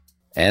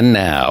And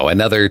now,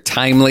 another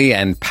timely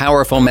and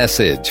powerful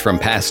message from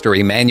Pastor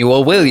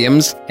Emmanuel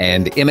Williams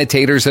and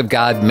Imitators of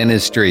God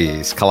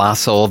Ministries,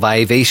 Colossal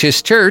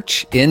Vivacious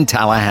Church in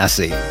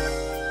Tallahassee.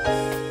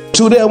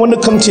 Today I want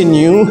to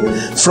continue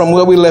from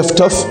where we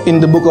left off in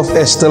the book of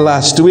Esther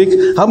last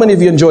week. How many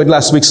of you enjoyed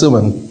last week's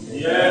sermon?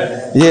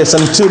 Yes,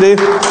 and today,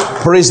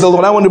 praise the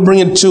Lord, I want to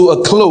bring it to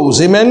a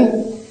close.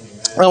 Amen?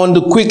 I want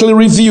to quickly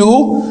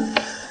review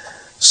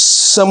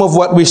some of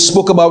what we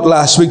spoke about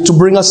last week to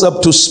bring us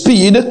up to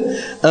speed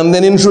and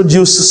then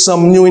introduce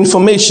some new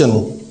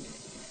information.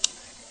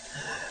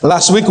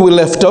 Last week we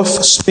left off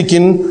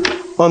speaking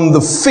on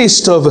the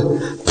Feast of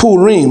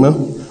Purim.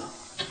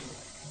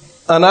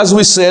 And as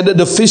we said,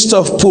 the Feast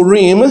of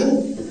Purim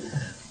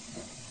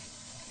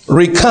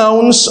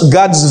recounts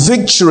God's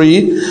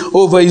victory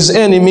over his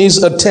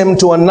enemies' attempt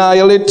to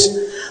annihilate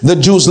the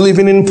Jews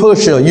living in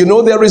Persia. You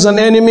know there is an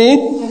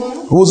enemy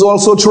who's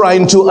also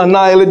trying to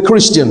annihilate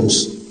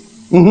Christians.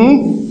 We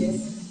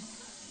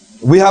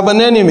have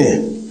an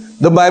enemy.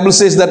 The Bible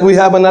says that we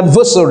have an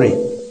adversary,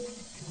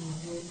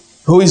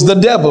 who is the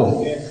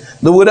devil.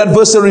 The word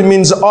adversary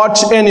means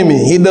arch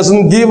enemy. He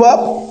doesn't give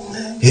up.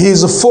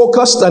 He's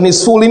focused and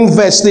he's fully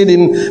invested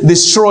in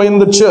destroying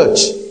the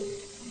church.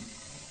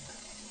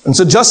 And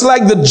so just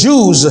like the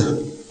Jews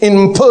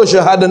in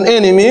Persia had an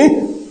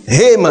enemy,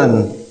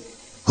 Haman,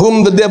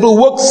 whom the devil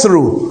worked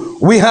through,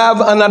 we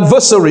have an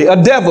adversary, a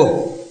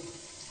devil,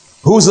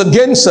 who's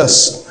against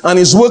us and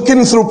is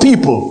working through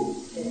people.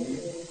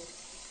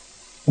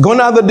 Gone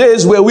are the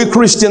days where we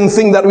Christians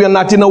think that we are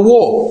not in a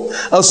war.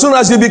 As soon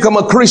as you become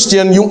a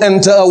Christian, you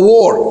enter a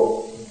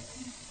war.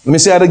 Let me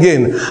say that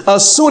again.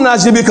 As soon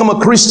as you become a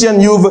Christian,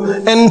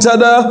 you've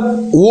entered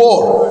a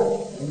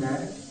war.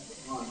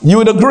 You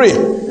would agree?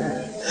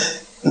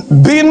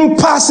 Being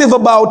passive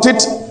about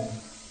it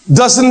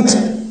doesn't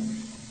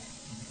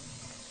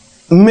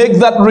make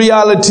that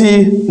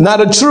reality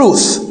not a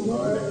truth.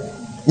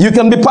 You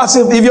can be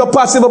passive. If you're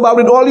passive about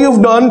it, all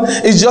you've done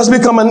is just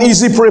become an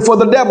easy prey for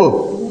the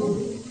devil.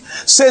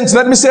 Saints,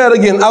 let me say it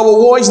again. Our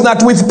war is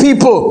not with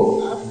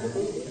people.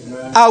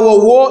 Our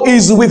war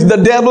is with the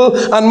devil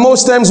and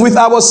most times with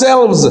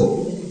ourselves.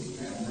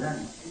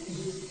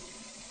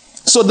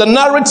 So the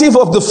narrative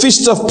of the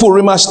Feast of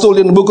Purim, as told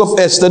in the book of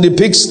Esther,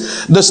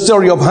 depicts the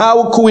story of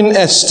how Queen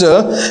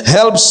Esther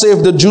helped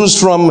save the Jews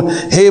from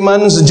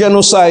Haman's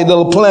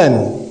genocidal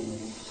plan.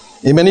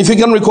 Amen. If you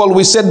can recall,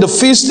 we said the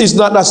feast is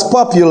not as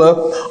popular,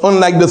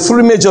 unlike the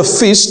three major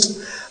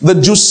feasts the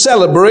Jews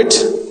celebrate,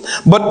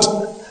 but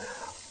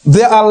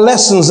there are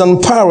lessons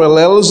and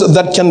parallels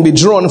that can be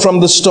drawn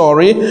from the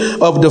story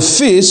of the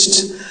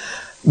feast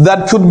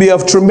that could be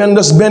of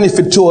tremendous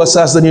benefit to us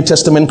as the New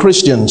Testament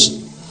Christians.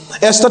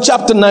 Esther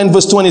chapter 9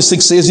 verse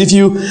 26 says, if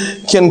you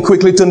can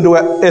quickly turn to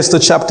Esther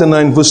chapter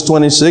 9 verse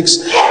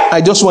 26, I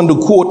just want to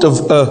quote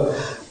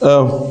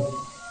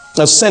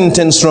a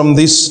sentence from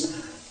this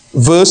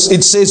verse.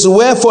 It says,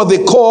 wherefore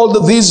they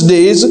called these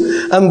days,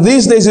 and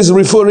these days is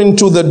referring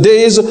to the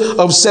days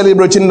of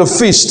celebrating the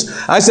feast.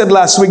 I said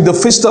last week the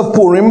Feast of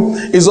Purim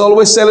is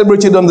always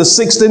celebrated on the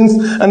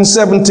 16th and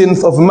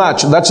 17th of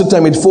March. That's the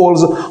time it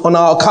falls on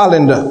our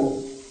calendar.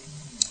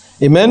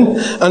 Amen.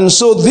 And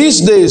so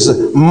these days,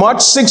 March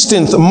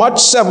 16th, March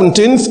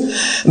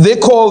 17th, they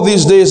call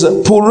these days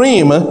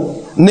Purim,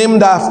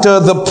 named after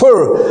the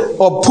Pur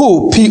or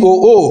Pu,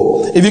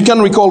 P-O-O. If you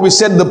can recall, we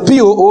said the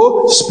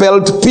P-O-O,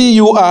 spelled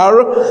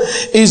P-U-R,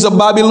 is a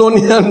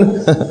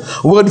Babylonian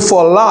word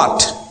for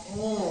Lot.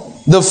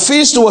 The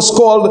feast was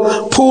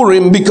called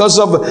Purim because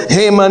of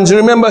Haman. Do you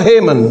remember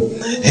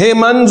Haman?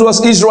 Haman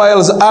was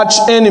Israel's arch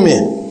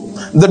enemy.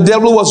 The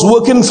devil was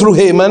working through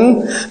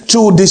Haman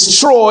to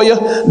destroy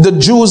the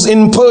Jews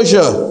in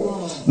Persia.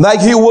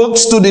 Like he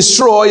works to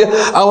destroy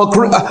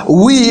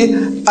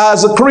we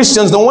as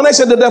Christians. Now when I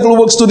said the devil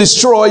works to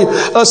destroy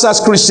us as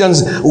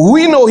Christians,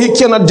 we know he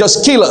cannot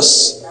just kill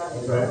us.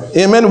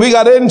 Amen. We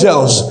got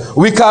angels.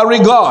 We carry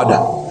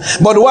God.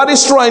 But what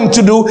he's trying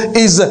to do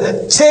is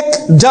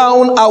take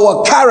down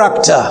our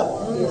character.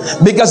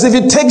 Because if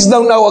he takes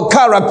down our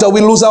character,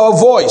 we lose our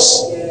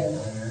voice.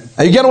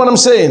 Are you getting what I'm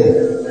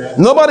saying?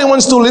 Nobody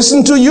wants to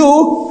listen to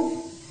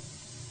you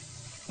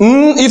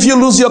if you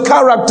lose your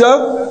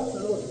character.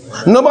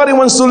 Nobody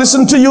wants to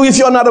listen to you if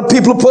you're not a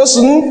people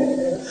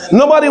person.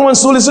 Nobody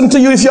wants to listen to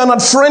you if you're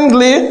not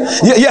friendly.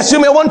 Yes, you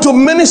may want to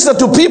minister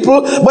to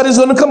people, but it's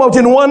going to come out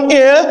in one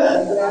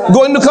ear,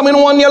 going to come in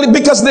one ear,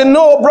 because they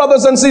know,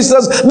 brothers and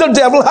sisters, the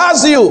devil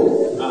has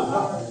you.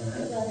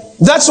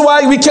 That's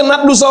why we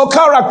cannot lose our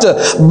character.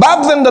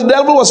 Back then, the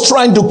devil was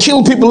trying to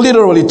kill people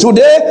literally.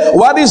 Today,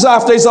 what he's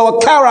after is our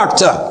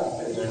character.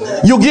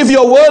 You give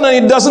your word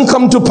and it doesn't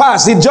come to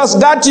pass. It just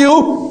got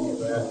you.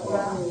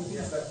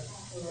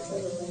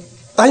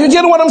 Are you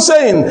getting what I'm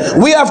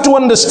saying? We have to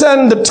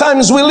understand the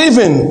times we live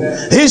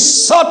in. He's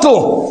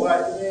subtle.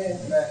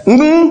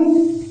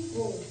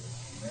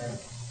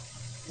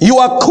 You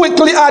are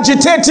quickly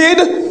agitated.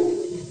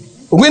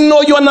 We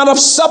know you are not of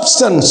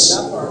substance.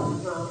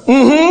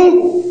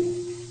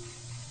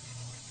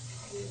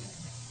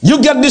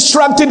 You get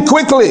distracted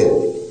quickly.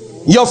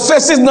 Your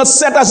face is not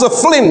set as a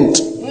flint.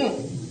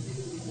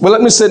 Well,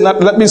 let me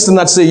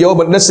not say your,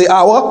 but let's say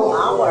our.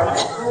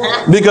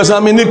 Because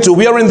I'm in it too.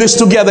 We are in this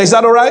together. Is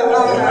that all right?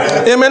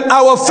 Amen.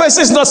 Our face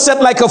is not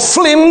set like a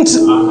flint.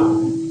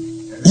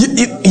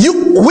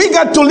 We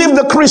got to live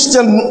the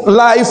Christian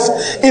life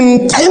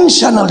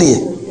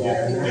intentionally.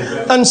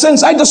 And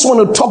since I just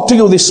want to talk to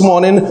you this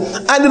morning,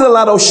 I did a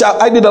lot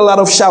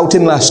of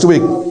shouting last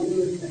week.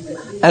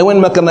 I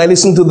went back and I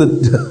listened to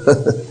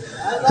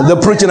the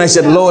preaching. I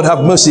said, Lord,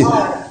 have mercy.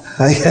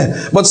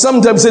 But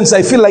sometimes since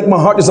I feel like my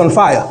heart is on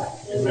fire.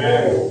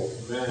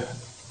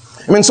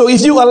 I mean, so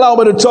if you allow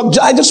me to talk,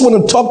 I just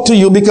want to talk to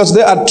you because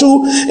there are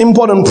two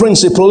important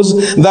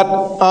principles that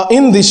are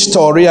in this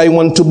story I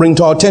want to bring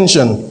to our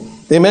attention.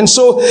 Amen.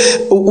 So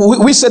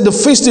we said the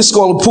feast is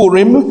called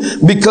Purim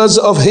because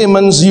of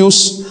Haman's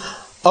use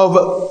of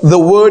the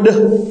word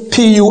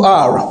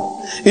P-U-R.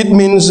 It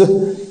means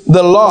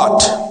the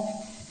lot.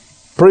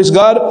 Praise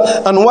God.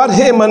 And what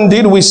Haman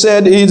did, we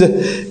said, is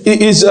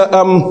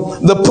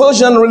the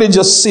Persian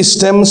religious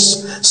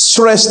systems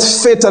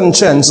stressed fate and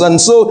chance.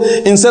 And so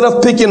instead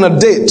of picking a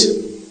date,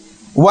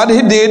 what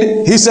he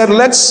did, he said,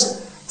 let's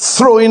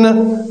throw in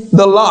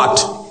the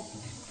lot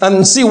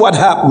and see what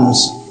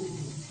happens.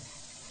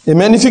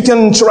 Amen. If you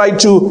can try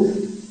to,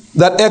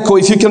 that echo,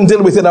 if you can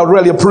deal with it, I would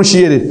really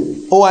appreciate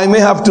it. Oh, I may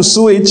have to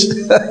switch.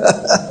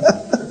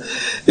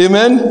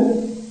 Amen.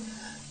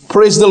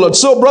 Praise the Lord.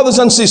 So, brothers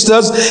and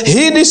sisters,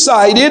 he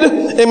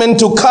decided, amen,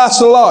 to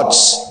cast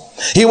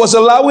lots. He was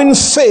allowing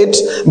fate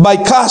by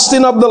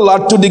casting up the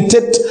lot to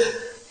dictate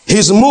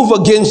his move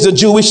against the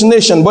Jewish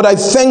nation. But I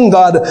thank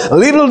God,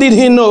 little did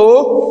he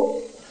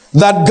know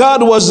that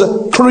God was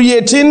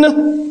creating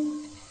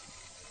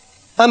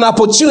an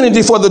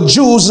opportunity for the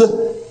Jews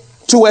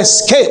to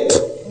escape.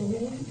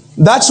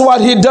 That's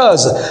what he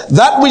does.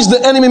 That which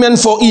the enemy meant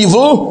for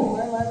evil,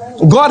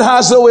 God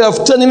has a way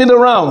of turning it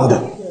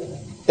around.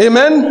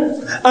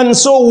 Amen. And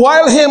so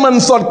while Haman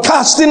thought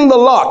casting the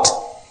lot,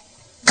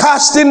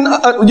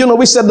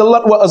 we said the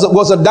lot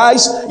was a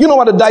dice. You know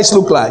what a dice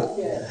looked like.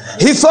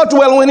 He thought,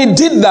 well, when he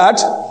did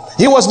that,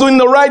 he was doing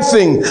the right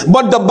thing.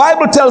 But the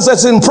Bible tells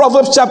us in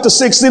Proverbs chapter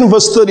 16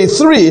 verse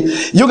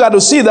 33, you got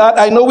to see that.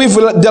 I know we've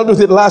dealt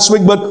with it last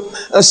week, but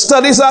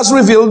studies has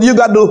revealed you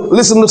got to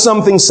listen to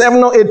something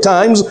 7 or 8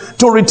 times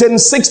to retain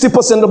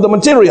 60% of the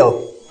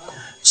material.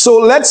 So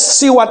let's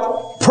see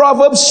what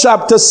Proverbs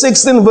chapter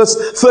 16 verse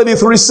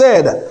 33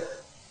 said.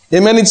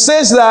 Amen. It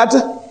says that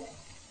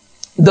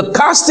the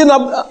casting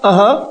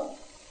up,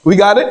 we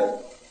got it?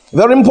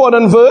 Very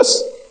important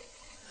verse.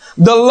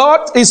 The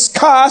lot is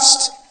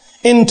cast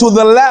into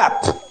the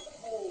lap,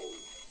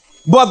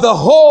 but the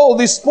whole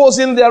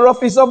disposing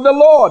thereof is of the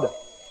Lord.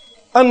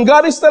 And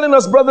God is telling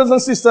us, brothers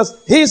and sisters,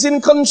 He's in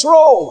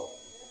control.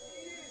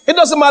 It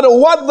doesn't matter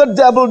what the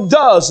devil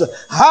does,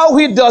 how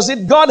he does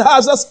it, God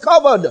has us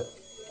covered.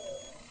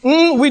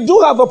 We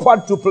do have a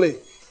part to play.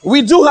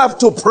 We do have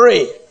to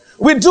pray.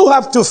 We do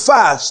have to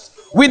fast.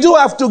 We do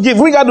have to give.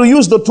 We got to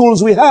use the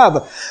tools we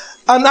have.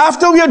 And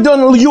after we are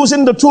done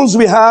using the tools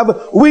we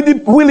have, we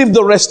leave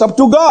the rest up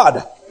to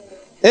God.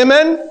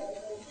 Amen?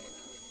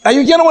 Are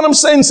you getting what I'm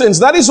saying, saints?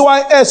 That is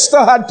why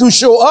Esther had to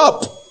show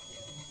up.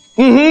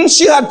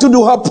 She had to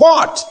do her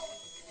part.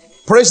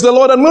 Praise the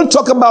Lord. And we'll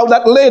talk about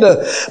that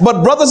later.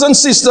 But brothers and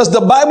sisters,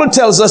 the Bible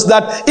tells us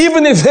that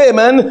even if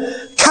Haman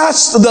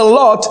cast the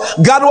lot,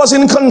 God was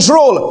in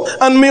control.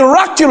 And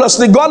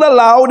miraculously, God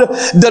allowed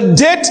the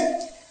date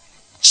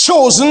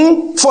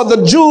chosen for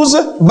the Jews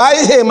by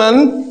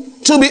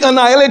Haman to be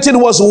annihilated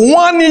was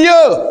 1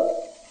 year.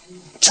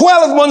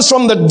 12 months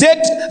from the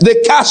date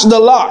they cast the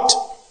lot.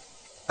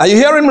 Are you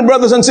hearing me,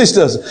 brothers and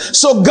sisters?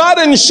 So God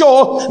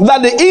ensured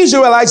that the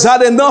Israelites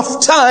had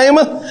enough time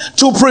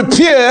to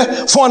prepare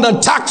for an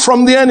attack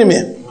from the enemy.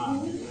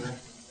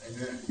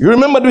 You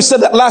remember we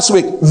said that last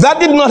week. That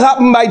did not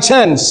happen by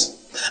chance.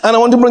 And I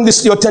want to bring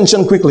this to your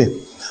attention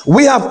quickly.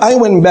 I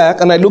went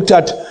back and I looked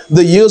at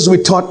the years we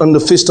taught on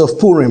the Feast of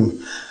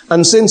Purim.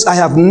 And since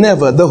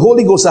the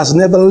Holy Ghost has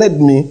never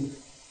led me,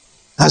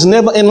 has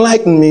never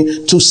enlightened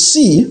me to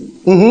see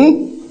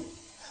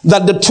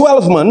that the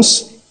 12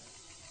 months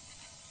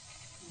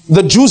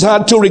the Jews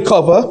had to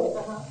recover,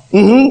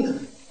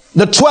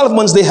 the 12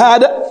 months they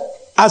had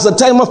as a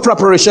time of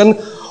preparation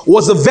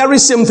was the very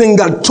same thing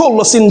God told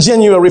us in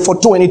January for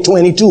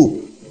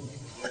 2022.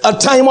 A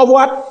time of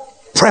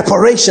what?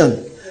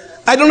 Preparation.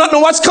 I do not know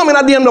what's coming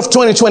at the end of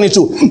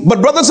 2022. But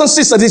brothers and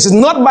sisters, this is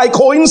not by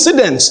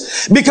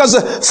coincidence. Because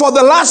for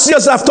the last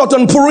years I've taught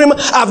on Purim,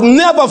 I've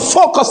never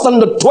focused on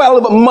the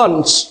 12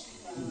 months.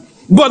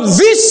 But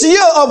this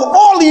year of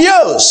all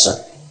years,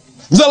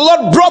 the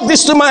Lord brought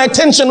this to my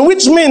attention,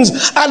 which means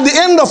at the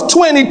end of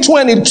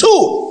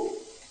 2022,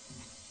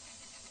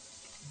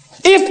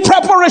 if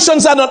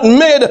preparations are not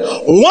made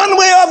one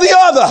way or the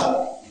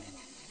other,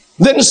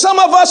 then some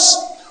of us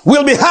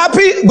will be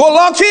happy, go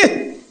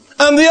lucky,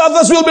 and the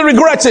others will be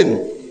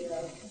regretting.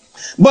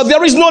 But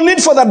there is no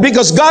need for that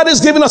because God is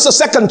giving us a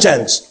second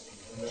chance.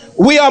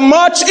 We are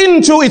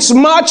it's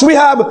March, we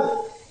have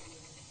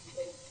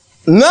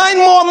 9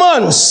 more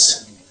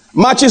months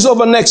March is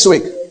over next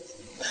week.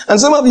 And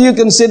some of you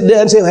can sit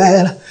there and say,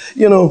 well,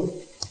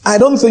 I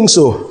don't think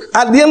so.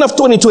 At the end of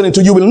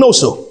 2022, you will know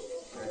so.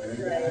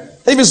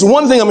 If it's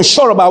one thing I'm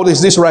sure about,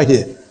 is this right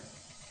here.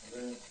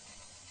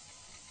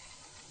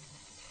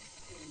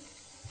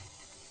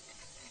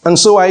 And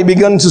so I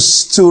began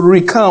to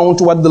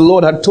recount what the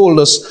Lord had told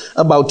us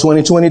about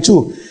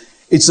 2022.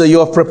 It's a year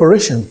of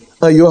preparation,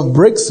 a year of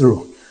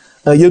breakthrough,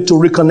 a year to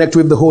reconnect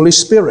with the Holy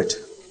Spirit.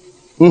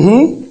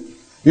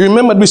 You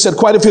remember we said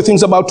quite a few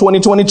things about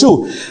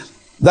 2022.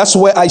 That's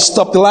where I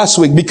stopped last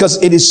week,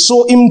 because it is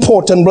so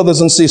important, brothers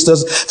and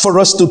sisters, for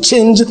us to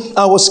change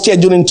our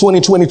schedule in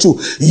 2022.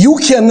 You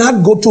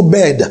cannot go to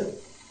bed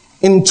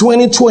in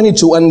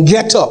 2022 and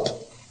get up,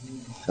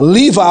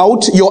 leave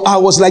out your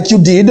hours like we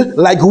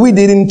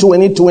did in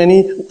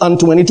 2020 and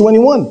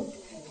 2021.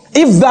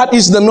 If that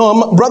is the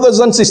norm, brothers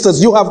and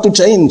sisters, you have to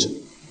change.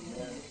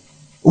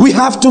 We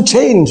have to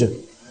change,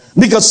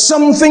 because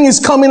something is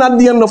coming at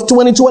the end of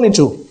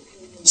 2022.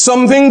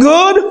 Something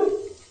good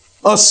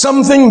or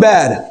something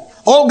bad.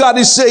 All God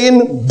is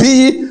saying,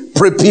 be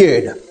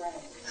prepared.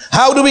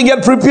 How do we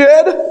get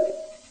prepared?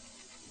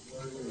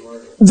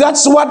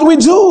 That's what we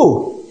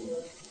do.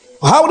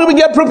 How do we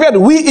get prepared?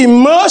 We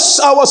immerse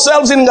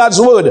ourselves in God's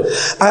word.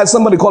 I had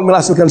somebody call me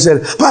last week and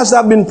said, Pastor,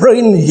 I've been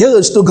praying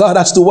years to God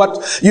as to what,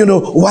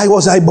 why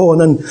was I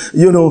born? And,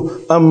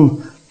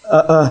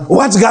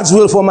 what's God's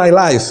will for my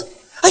life?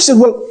 I said,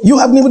 well, you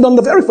haven't even done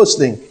the very first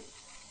thing.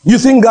 You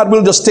think God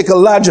will just take a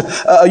large,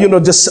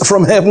 just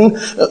from heaven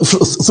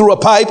through a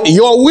pipe?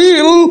 Your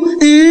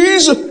will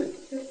is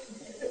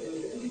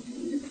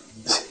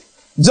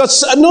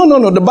just,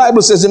 no. The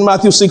Bible says in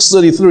Matthew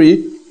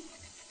 6:33,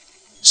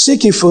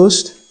 seek ye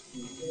first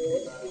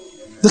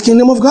the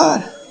kingdom of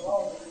God.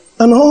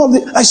 And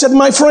I said,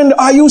 my friend,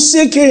 are you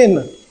seeking?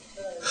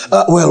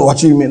 Well, what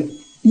do you mean?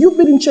 You've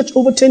been in church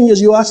over 10 years.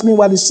 You ask me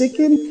what is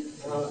seeking?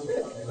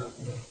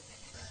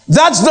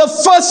 That's the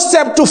first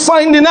step to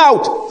finding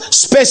out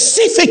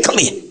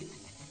specifically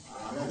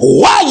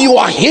why you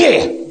are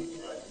here.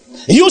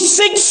 You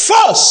seek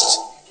first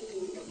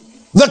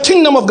the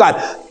kingdom of God.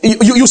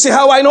 You see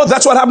how I know?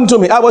 That's what happened to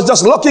me. I was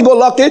just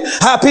lucky-go-lucky,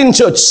 happy in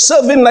church,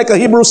 serving like a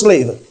Hebrew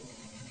slave.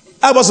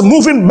 I was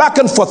moving back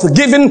and forth,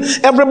 giving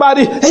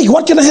everybody, hey,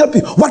 what can I help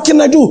you? What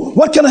can I do?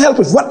 What can I help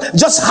with? What?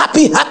 Just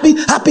happy.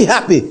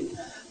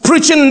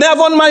 Preaching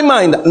never on my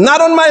mind, not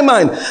on my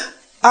mind.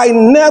 I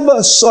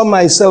never saw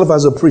myself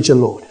as a preacher,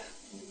 Lord.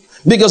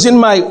 Because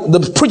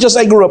the preachers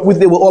I grew up with,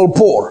 they were all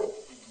poor.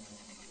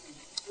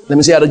 Let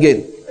me say that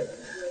again.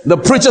 The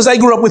preachers I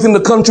grew up with in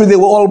the country, they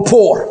were all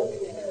poor.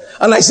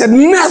 And I said,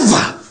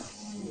 never.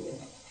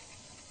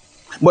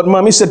 But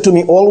mommy said to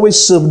me, always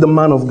serve the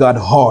man of God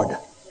hard.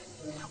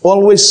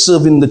 Always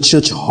serve in the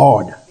church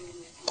hard.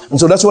 And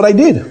so that's what I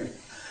did.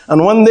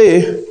 And one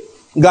day,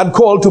 God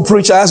called to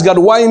preach. I asked God,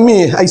 why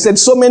me? I said,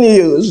 so many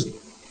years,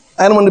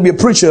 I don't want to be a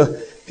preacher.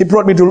 He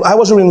brought me to, I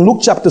was reading Luke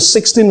chapter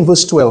 16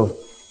 verse 12.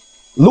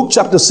 Luke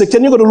chapter 6,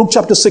 can you go to Luke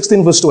chapter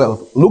 16 verse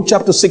 12? Luke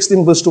chapter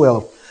 16 verse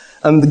 12.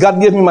 And God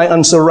gave me my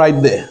answer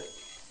right there.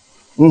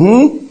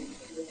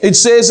 It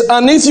says,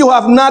 and if you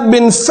have not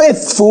been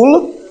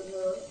faithful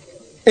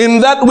in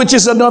that which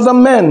is another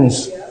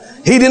man's.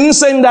 He didn't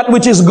say in that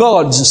which is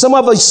God's. Some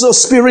of us are so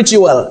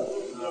spiritual.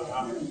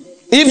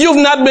 If you've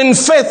not been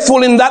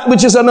faithful in that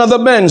which is another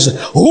man's,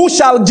 who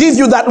shall give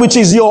you that which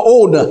is your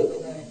own?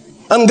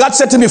 And God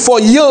said to me, for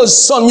years,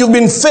 son, you've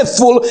been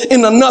faithful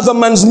in another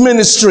man's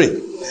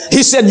ministry.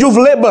 He said, you've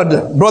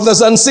labored,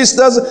 brothers and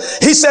sisters.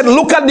 He said,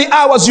 look at the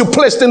hours you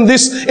placed in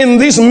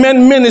this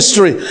men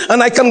ministry.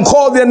 And I can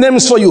call their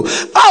names for you.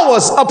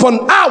 Hours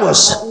upon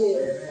hours.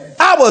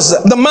 Hours.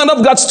 The man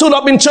of God stood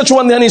up in church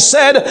one day and he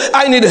said,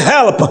 I need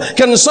help.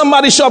 Can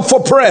somebody show up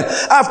for prayer?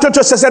 After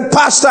church, I said,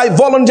 Pastor, I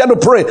volunteer to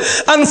pray.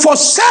 And for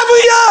 7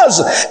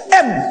 years,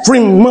 every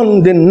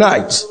Monday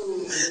night,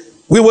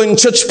 we were in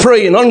church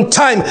praying on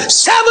time.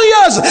 7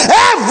 years,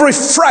 every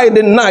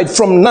Friday night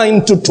from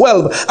 9 to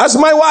 12. As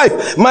my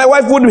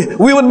wife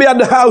we would be at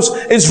the house.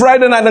 It's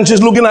Friday night and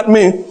she's looking at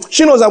me.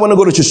 She knows I want to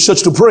go to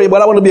church to pray,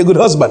 but I want to be a good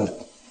husband.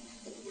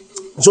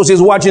 So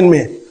she's watching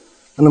me.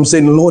 And I'm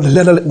saying, Lord,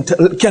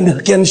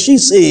 can she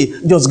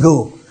say, just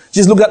go?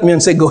 She's look at me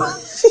and say, go.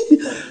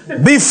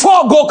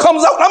 Before go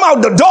comes out, I'm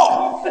out the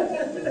door.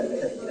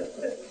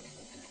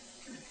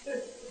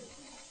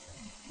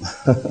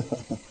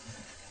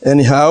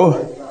 Anyhow,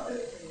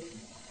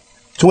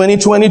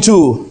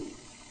 2022,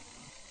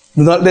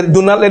 do not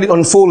let it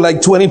unfold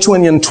like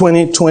 2020 and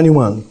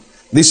 2021.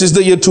 This is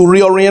the year to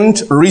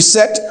reorient,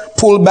 reset,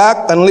 pull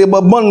back, and labor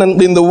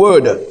abundantly in the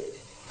word.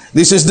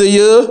 This is the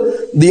year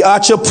the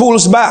archer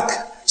pulls back.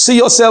 See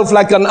yourself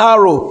like an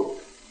arrow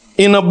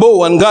in a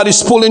bow, and God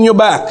is pulling you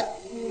back,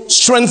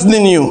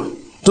 strengthening you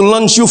to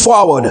launch you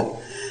forward.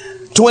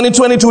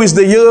 2022 is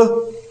the year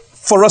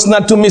for us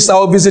not to miss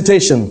our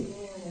visitation.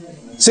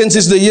 Since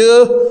it's the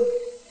year,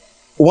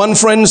 one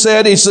friend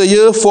said it's a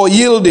year for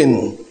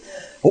yielding.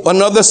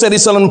 Another said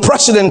it's an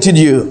unprecedented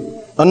year.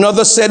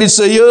 Another said it's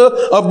a year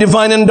of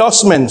divine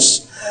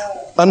endorsements.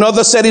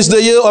 Another said it's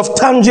the year of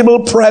tangible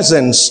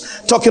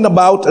presence, talking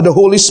about the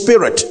Holy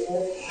Spirit.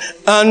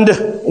 And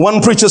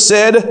one preacher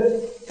said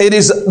it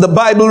is the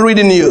Bible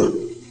reading year.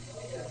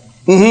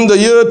 The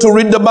year to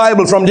read the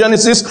Bible from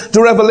Genesis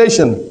to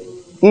Revelation.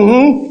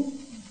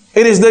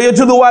 It is the year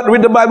to do what?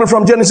 Read the Bible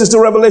from Genesis to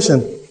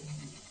Revelation.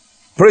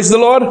 Praise the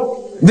Lord.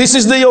 This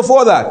is the year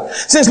for that.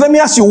 Since, let me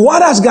ask you,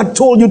 what has God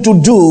told you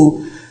to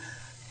do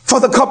for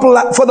the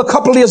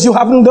couple years you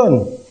haven't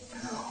done?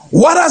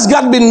 What has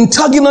God been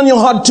tugging on your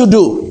heart to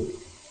do?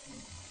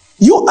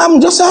 I'm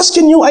just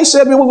asking you. I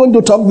said we were going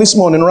to talk this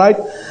morning, right?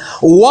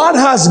 What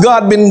has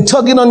God been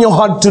tugging on your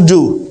heart to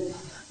do?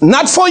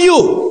 Not for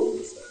you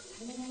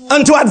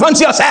and to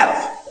advance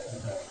yourself.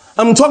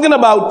 I'm talking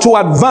about to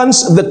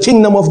advance the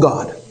kingdom of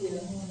God.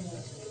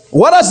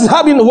 What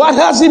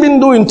has he been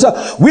doing?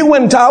 We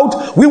went out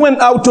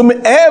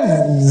to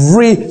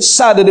every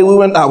Saturday we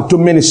went out to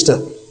minister.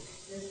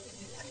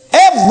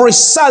 Every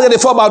Saturday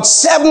for about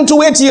 7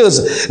 to 8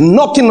 years,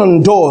 knocking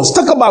on doors.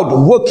 Talk about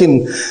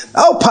working.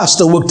 Our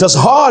pastor worked us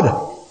hard.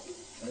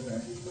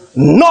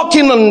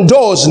 Knocking on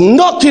doors.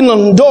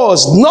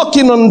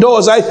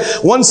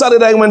 One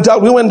Saturday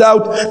we went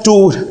out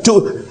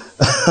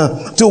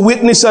to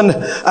witness, and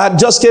I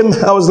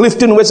was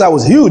lifting weights. I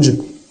was huge.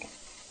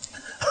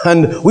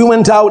 And we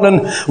went out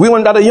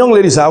at a young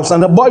lady's house,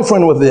 and her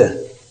boyfriend was there.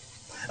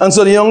 And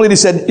so the young lady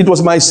said, it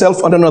was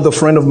myself and another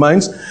friend of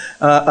mine.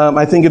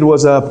 I think it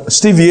was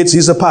Steve Yates.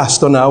 He's a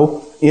pastor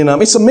now.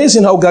 It's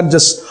amazing how God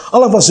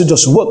all of us who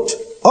just worked.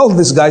 All of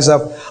these guys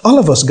all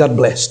of us got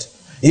blessed.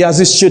 He has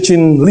this church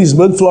in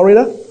Leesburg,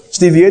 Florida.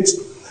 Steve Yates,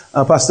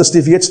 Pastor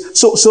Steve Yates.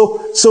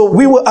 So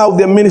we were out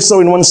there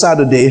ministering one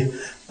Saturday,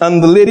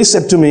 and the lady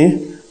said to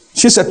me,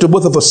 she said to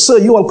both of us, sir,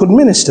 you all could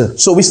minister.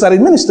 So we started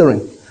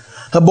ministering.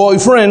 Her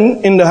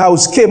boyfriend in the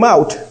house came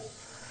out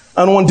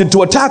and wanted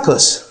to attack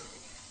us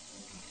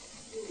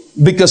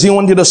because he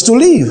wanted us to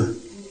leave.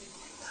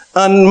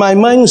 And my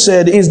mind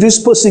said, is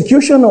this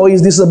persecution or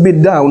is this a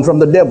beat down from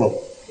the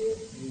devil?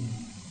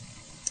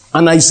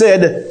 And I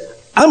said,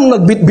 I'm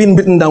not being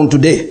beaten down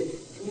today.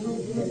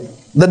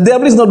 The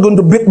devil is not going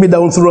to beat me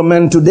down through a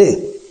man today.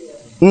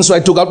 And so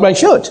I took out my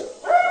shirt.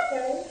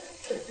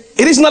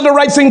 It is not the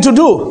right thing to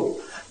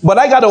do. But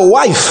I got a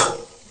wife,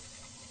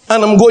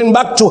 and I'm going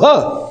back to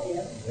her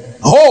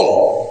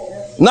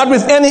whole, not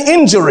with any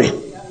injury.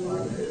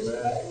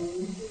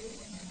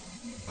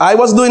 I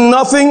was doing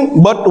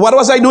nothing, but what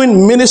was I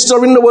doing?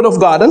 Ministering the word of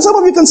God. And some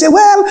of you can say,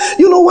 well,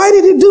 why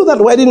did he do that?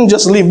 Why didn't he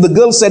just leave? The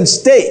girl said,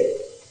 stay.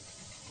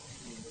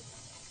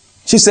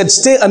 She said,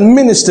 stay and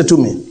minister to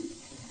me.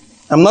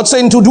 I'm not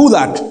saying to do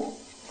that.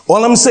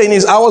 All I'm saying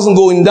is I wasn't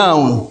going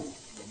down.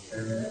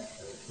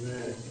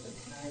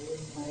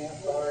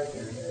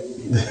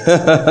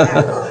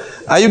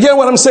 Are you getting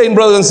what I'm saying,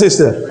 brothers and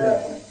sisters?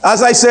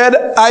 As I said,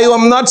 I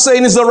am not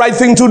saying it's the right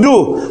thing to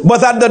do.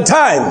 But at the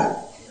time,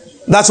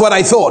 that's what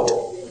I thought.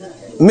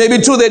 Maybe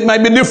today it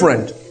might be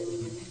different.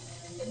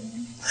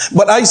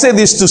 But I say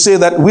this to say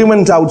that we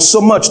went out so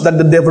much that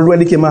the devil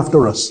really came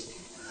after us.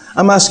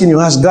 I'm asking you,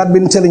 has God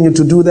been telling you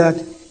to do that?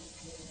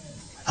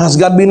 Has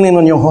God been laying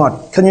on your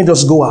heart? Can you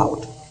just go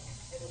out?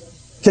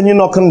 Can you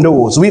knock on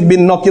doors? We've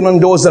been knocking on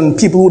doors and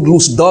people would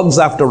loose dogs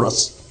after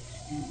us.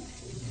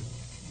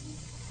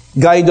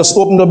 Guy just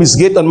opened up his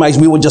gate and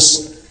we were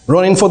just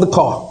running for the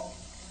car.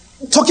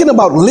 Talking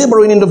about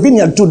laboring in the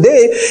vineyard.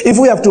 Today, if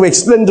we have to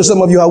explain to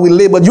some of you how we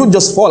labored, you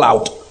just fall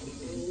out.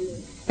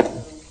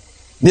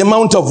 The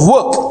amount of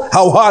work,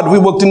 how hard we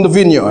worked in the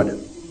vineyard.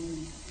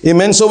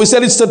 Amen. So we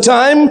said it's the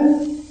time.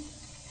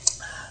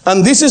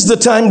 And this is the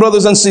time,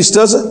 brothers and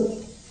sisters,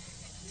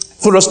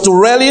 for us to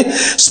really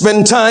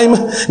spend time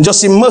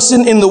just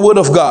immersing in the Word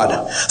of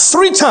God.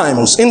 3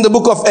 times in the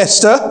book of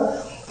Esther.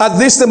 At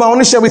this time, I want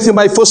to share with you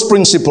my first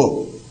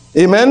principle.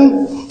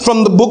 Amen.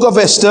 From the book of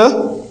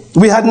Esther,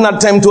 we hadn't had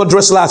time to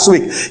address last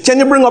week. Can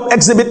you bring up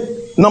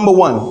exhibit number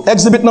 1?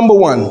 Exhibit number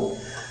 1.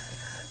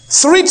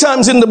 3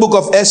 times in the book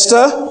of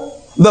Esther,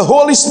 the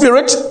Holy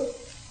Spirit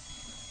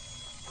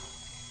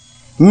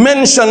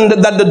mentioned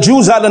that the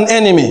Jews had an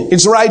enemy.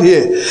 It's right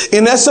here.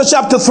 In Esther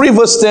chapter 3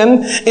 verse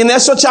 10, in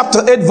Esther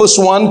chapter 8 verse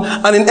 1,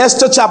 and in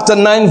Esther chapter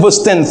 9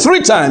 verse 10.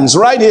 3 times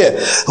right here.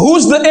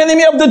 Who's the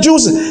enemy of the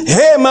Jews?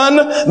 Haman,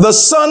 the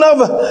son of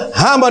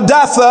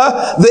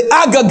Hammedatha, the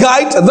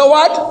Agagite, the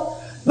what?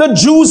 The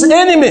Jews'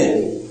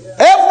 enemy.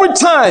 Every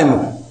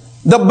time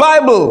the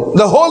Bible,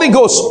 the Holy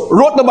Ghost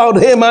wrote about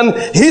Haman,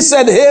 he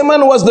said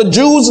Haman was the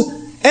Jews'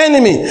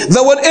 enemy.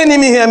 The word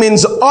enemy here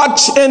means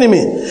arch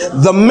enemy.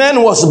 The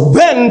man was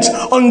bent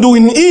on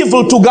doing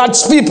evil to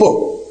God's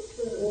people.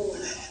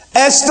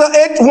 Esther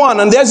 8:1,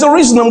 and there's a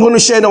reason I'm going to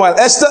share in a while.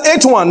 Esther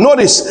 8:1,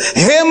 notice,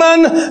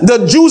 Haman,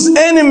 the Jews'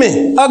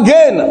 enemy,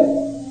 again.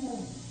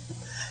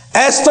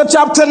 Esther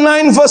chapter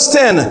 9 verse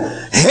 10,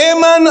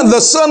 Haman,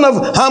 the son of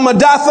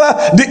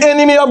Hammedatha, the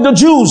enemy of the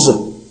Jews.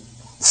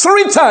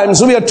 3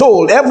 times we are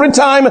told, every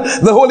time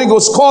the Holy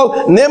Ghost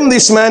called, name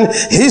this man,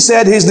 he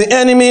said he's the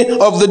enemy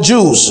of the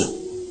Jews.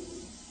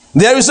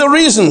 There is a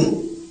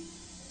reason,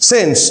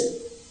 saints.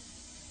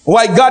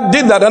 why God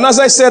did that. And as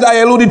I said, I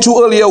alluded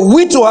to earlier,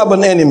 we too have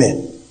an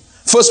enemy.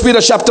 1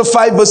 Peter chapter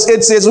 5 verse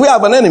 8 says we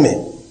have an enemy.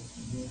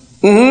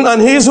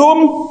 And he's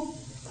whom?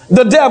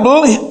 The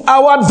devil,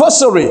 our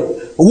adversary,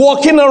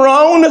 walking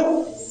around.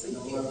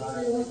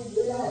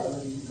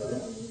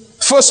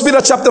 1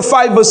 Peter chapter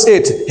 5 verse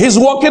 8. He's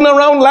walking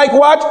around like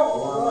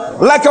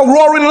what? Like a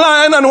roaring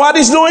lion. And what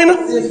he's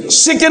doing?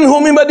 Seeking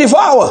whom he may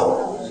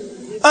devour.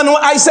 And when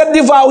I said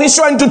devour, he's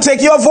trying to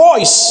take your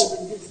voice.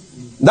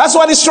 That's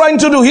what he's trying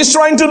to do. He's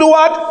trying to do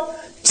what?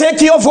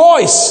 Take your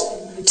voice.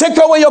 Take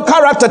away your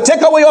character.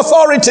 Take away your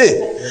authority.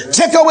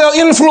 Take away your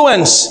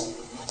influence.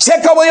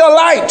 Take away your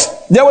light.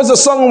 There was a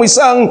song we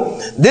sang,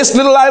 this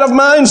little light of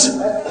mine,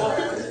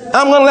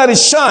 I'm going to let it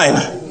shine.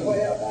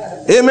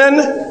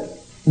 Amen.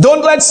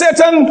 Don't let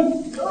Satan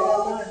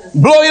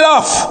blow it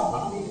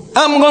off.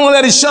 I'm going to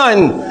let it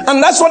shine.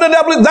 And that's what the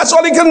devil, that's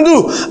all he can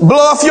do. Blow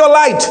off your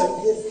light.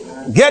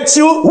 Get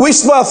you,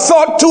 whisper a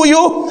thought to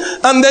you,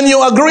 and then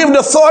you agree with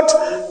the thought.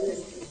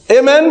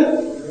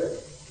 Amen.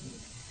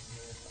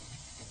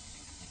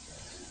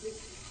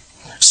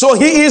 So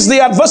he is the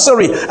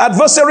adversary.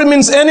 Adversary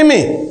means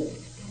enemy,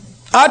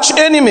 arch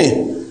enemy,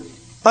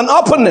 an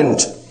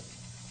opponent,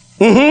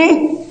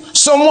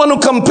 someone who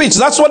competes.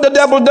 That's what the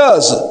devil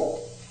does.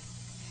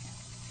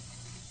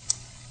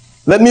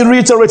 Let me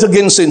reiterate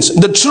again, since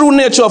the true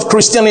nature of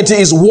Christianity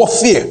is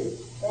warfare.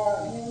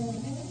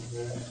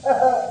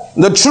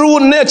 The true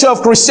nature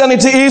of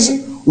Christianity is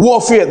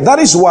warfare. That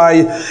is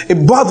why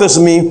it bothers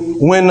me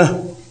when,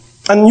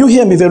 and you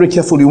hear me very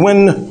carefully,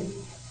 when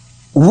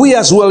we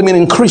as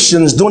well-meaning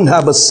Christians don't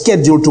have a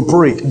schedule to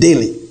pray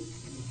daily.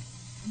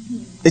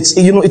 It's,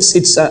 you know, I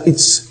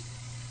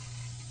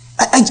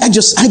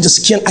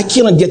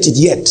cannot get it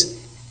yet.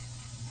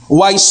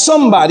 Why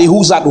somebody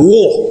who's at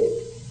war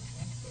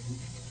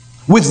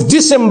with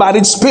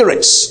disembodied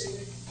spirits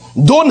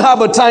don't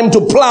have a time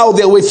to plow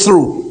their way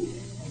through.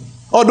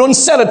 Or don't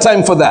set a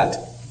time for that.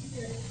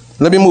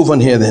 Let me move on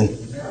here then.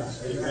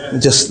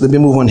 Just let me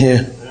move on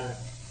here.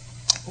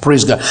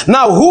 Praise God.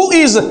 Now, who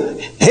is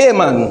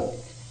Haman?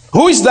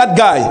 Who is that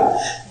guy?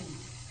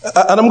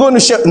 And I'm going to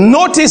share.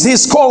 Notice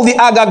he's called the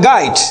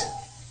Agagite.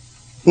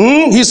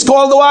 He's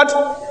called the what?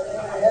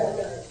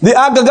 The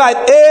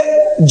Agagite.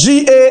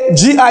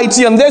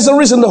 A-G-A-G-I-T. And there's a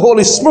reason the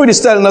Holy Spirit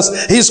is telling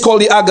us he's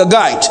called the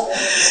Agagite.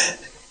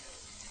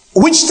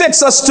 Which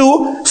takes us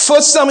to 1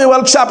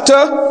 Samuel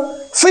chapter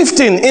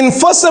 15. In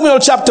 1 Samuel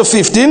chapter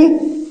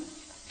 15,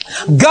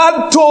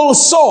 God told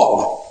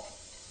Saul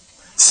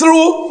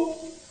through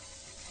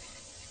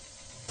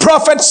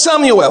prophet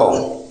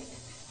Samuel.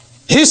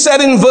 He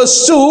said in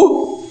verse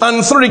 2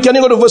 and 3. Can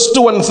you go to verse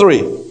 2 and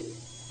 3?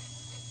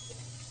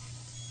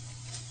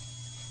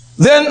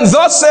 Then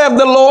thus saith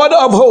the Lord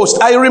of hosts,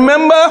 I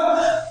remember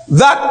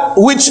that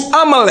which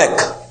Amalek.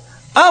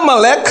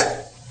 Amalek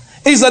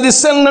is a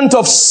descendant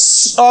of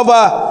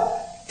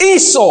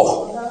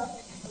Esau.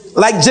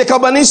 Like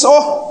Jacob and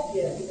Esau.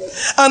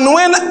 And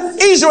when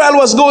Israel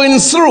was going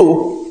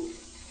through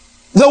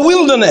the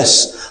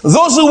wilderness,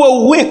 those who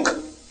were weak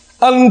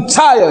and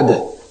tired,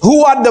 who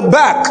were at the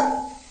back,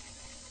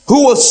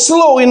 who were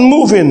slow in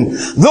moving,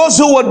 those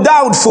who were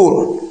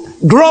doubtful,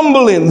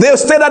 grumbling, they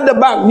stayed at the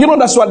back. You know,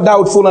 that's what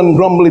doubtful and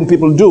grumbling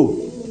people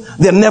do.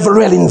 They're never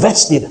really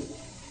invested.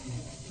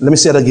 Let me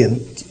say it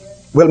again.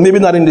 Well, maybe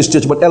not in this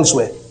church, but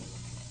elsewhere.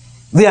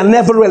 They are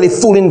never really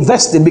fully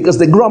invested because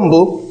they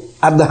grumble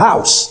at the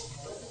house.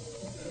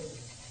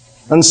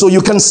 And so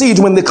you can see it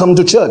when they come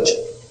to church.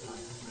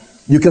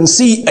 You can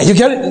see,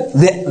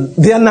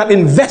 they are not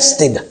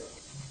invested.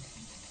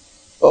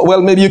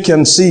 Well, maybe you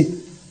can see.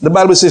 The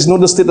Bible says, know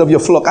the state of your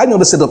flock. I know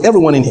the state of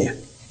everyone in here.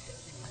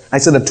 I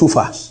said that too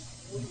fast.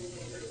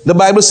 The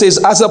Bible says,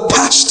 as a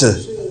pastor,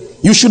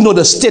 you should know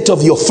the state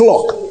of your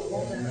flock.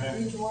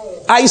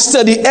 I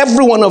study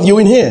every one of you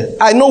in here.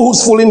 I know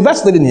who's fully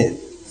invested in here.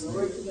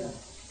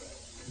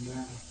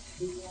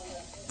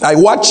 I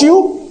watch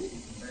you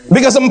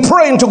because I'm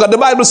praying to God. The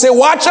Bible says,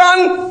 watch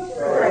and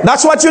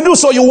that's what you do.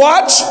 So you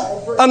watch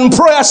and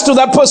pray as to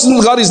that person.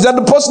 God, is that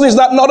the person? Is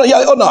that not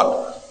or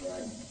not?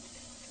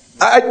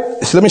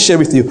 Let me share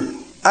with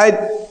you.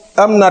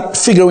 I'm not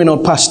figuring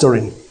out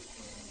pastoring.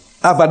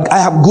 I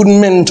have good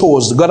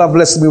mentors. God have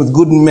blessed me with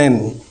good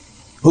men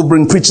who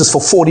bring preachers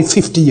for 40,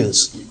 50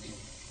 years.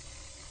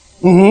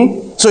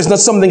 So it's not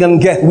something I can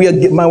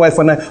get. My wife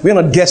and I, we're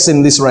not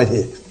guessing this right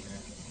here.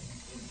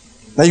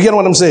 Now you get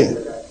what I'm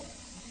saying?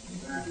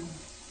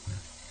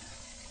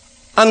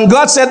 And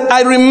God said,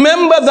 I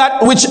remember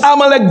that which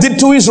Amalek did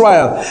to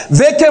Israel.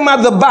 They came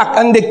at the back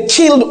and they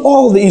killed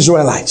all the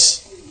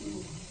Israelites.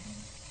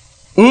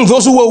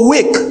 Those who were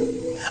weak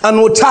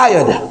and were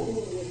tired.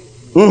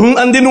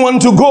 And didn't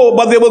want to go,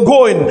 but they were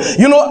going.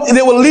 You know,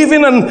 they were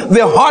leaving and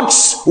their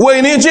hearts were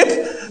in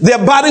Egypt.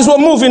 Their bodies were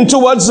moving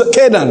towards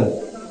Canaan.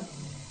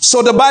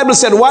 So the Bible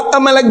said what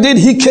Amalek did,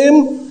 he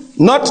came,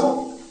 not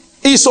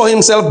Esau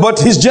himself, but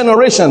his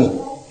generation,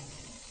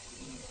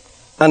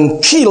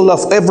 and killed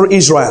off every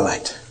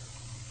Israelite.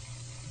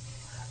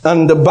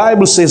 And the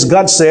Bible says,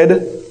 God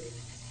said,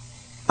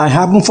 I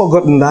haven't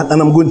forgotten that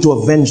and I'm going to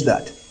avenge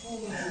that.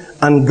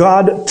 And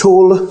God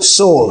told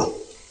Saul,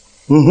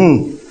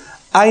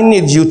 I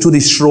need you to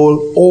destroy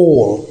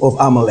all of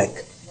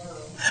Amalek.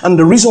 And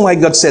the reason why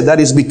God said that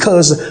is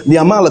because the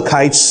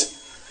Amalekites,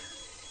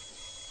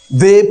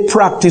 they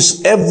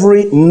practiced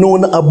every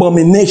known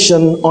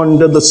abomination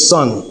under the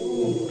sun.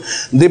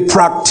 They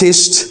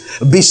practiced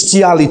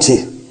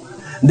bestiality.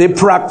 They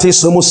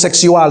practiced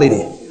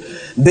homosexuality.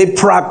 They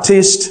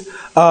practiced,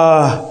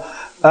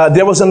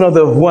 there was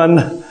another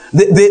one.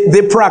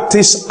 They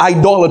practiced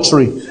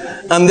idolatry.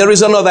 And there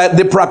is another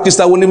they practiced,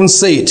 I wouldn't even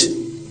say it.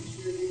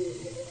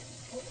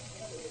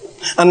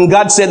 And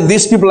God said,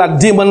 these people are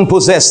demon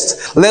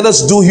possessed. Let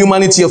us do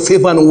humanity a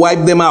favor and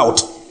wipe them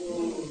out.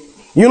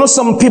 You know,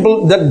 some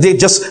people that they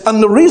just,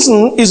 and the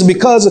reason is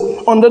because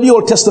under the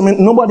Old Testament,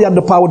 nobody had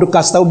the power to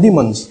cast out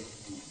demons.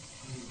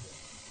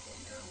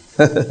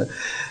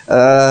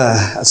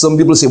 Some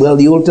people say, well,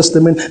 the Old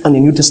Testament and the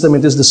New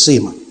Testament is the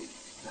same.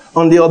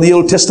 Under the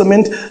Old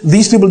Testament,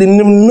 these people didn't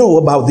even know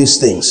about these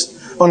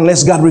things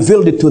unless God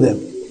revealed it to them.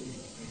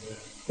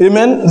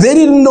 Amen. They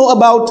didn't know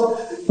about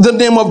the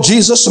name of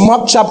Jesus.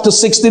 Mark chapter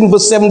 16,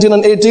 verse 17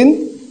 and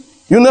 18.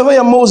 You never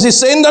hear Moses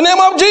say, in the name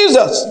of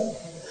Jesus.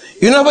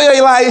 You never hear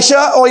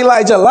Elisha or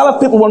Elijah. A lot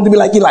of people want to be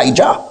like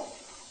Elijah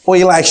or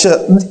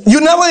Elisha. You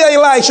never hear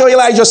Elisha or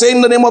Elijah say,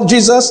 in the name of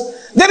Jesus.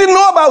 They didn't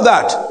know about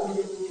that.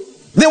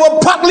 They were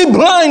partly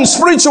blind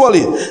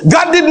spiritually.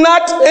 God did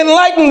not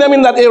enlighten them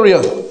in that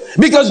area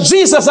because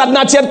Jesus had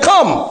not yet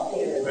come.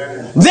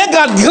 They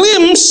got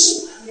glimpse.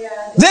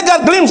 They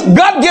got glimpse.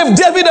 God gave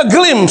David a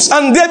glimpse.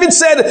 And David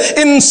said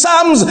in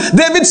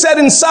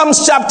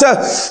Psalms chapter,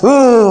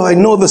 I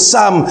know the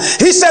Psalm.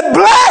 He said,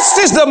 blessed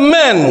is the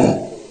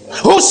man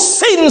whose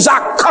sins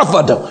are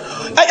covered.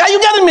 Are you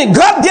getting me?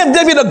 God gave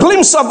David a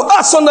glimpse of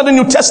us under the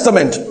New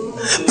Testament.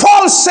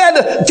 Paul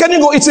said, can you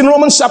go? It's in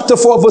Romans chapter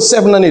 4, verse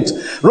 7 and 8.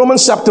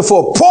 Romans chapter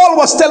 4. Paul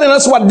was telling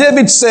us what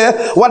David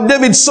said, what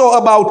David saw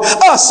about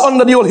us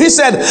under the old. He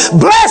said,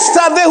 blessed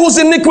are they whose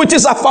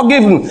iniquities are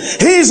forgiven.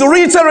 He's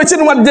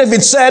reiterating what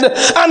David said,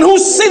 and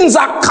whose sins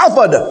are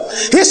covered.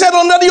 He said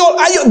under the old,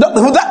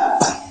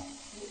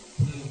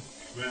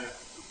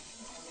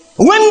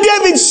 when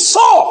David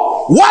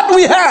saw what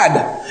we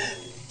had,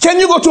 can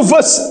you go to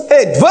verse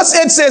 8? Verse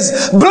 8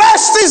 says,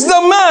 blessed is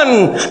the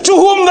man to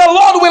whom the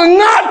Lord will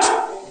not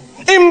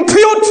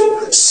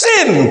impute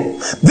sin.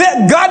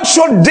 That God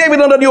showed David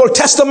under the Old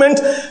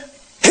Testament,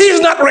 he's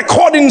not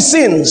recording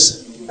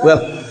sins.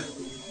 Well,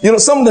 you know,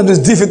 sometimes it's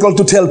difficult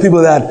to tell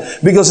people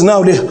that because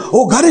now they,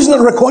 oh, God is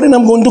not recording,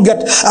 I'm going to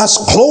get as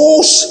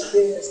close.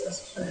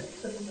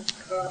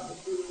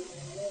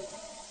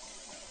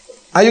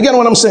 Are you getting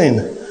what I'm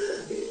saying?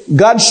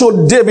 God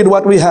showed David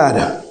what we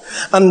had.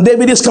 And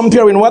David is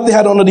comparing what they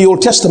had under the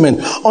Old Testament.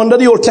 Under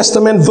the Old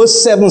Testament,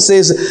 verse 7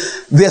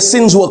 says, their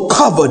sins were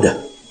covered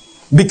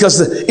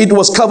because it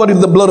was covered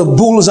with the blood of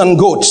bulls and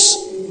goats.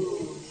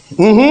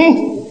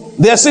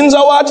 Their sins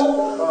are what?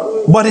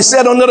 But he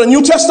said under the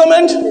New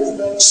Testament,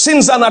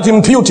 sins are not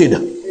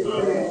imputed.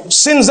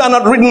 Sins are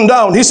not written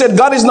down. He said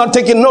God is not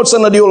taking notes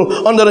under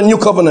the new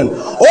covenant.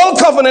 Old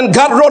covenant,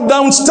 God wrote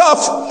down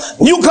stuff.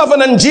 New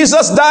covenant,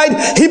 Jesus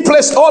died. He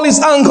placed all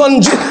his anger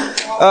on Jesus.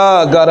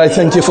 God, I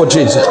thank you for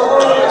Jesus.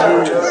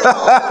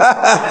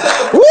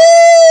 Woo!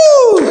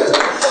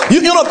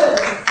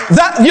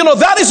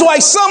 That is why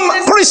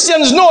some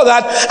Christians know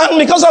that, and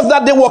because of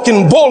that they walk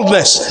in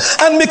boldness,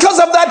 and because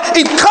of that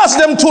it caused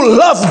them to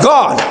love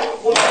God.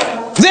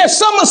 There's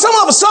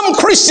some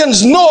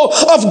Christians know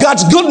of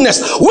God's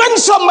goodness. When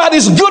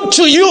somebody's good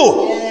to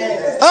you,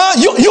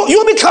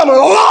 you become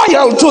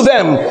loyal to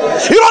them.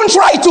 You don't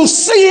try to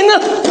sin.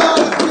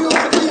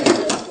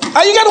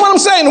 Are you getting what I'm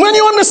saying? When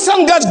you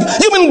understand God,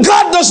 you mean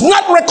God does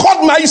not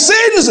record my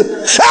sins?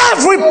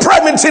 Every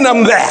permit in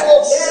them there.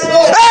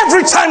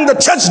 Every time the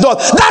church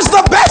does. That's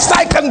the best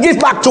I can give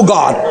back to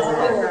God.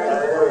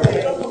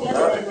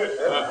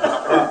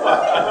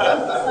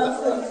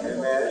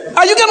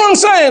 Are you getting what I'm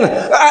saying?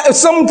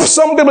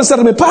 Some people said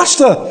to me,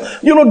 Pastor,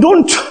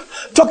 don't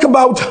talk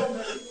about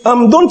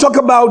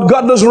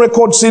God doesn't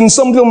record sin.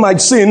 Some people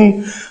might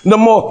sin. The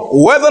more,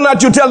 whether or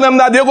not you tell them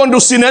that, they're going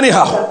to sin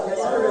anyhow.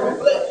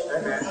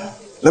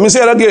 Let me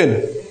say it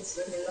again.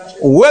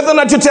 Whether or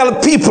not you tell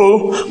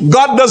people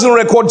God doesn't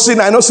record sin.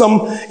 I know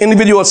some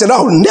individuals said,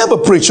 I'll never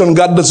preach on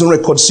God doesn't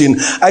record sin.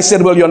 I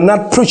said, well, you're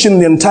not preaching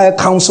the entire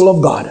counsel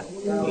of God.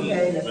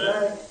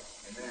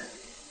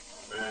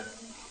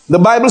 The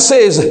Bible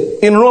says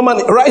in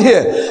Romans, right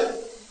here,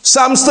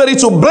 Psalms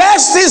 32,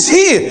 blessed is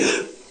he.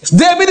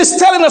 David is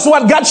telling us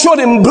what God showed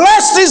him.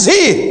 Blessed is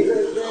he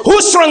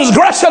whose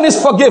transgression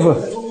is forgiven,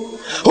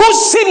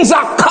 whose sins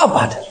are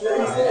covered.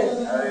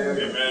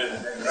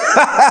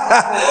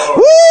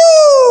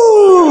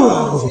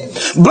 Woo!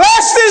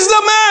 Blessed is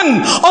the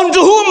man unto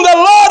whom the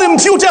Lord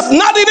imputeth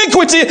not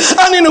iniquity,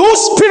 and in whose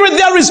spirit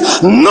there is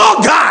no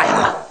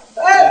guile.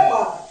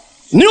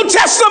 New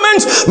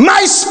Testament,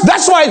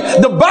 that's why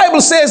the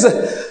Bible says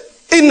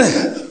in 1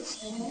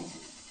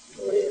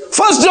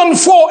 John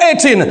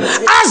 4:18,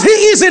 as he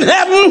is in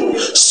heaven,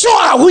 so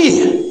are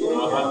we.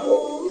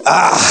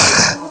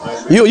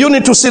 You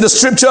need to see the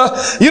scripture.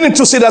 You need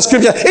to see that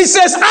scripture. It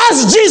says,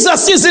 as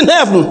Jesus is in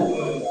heaven.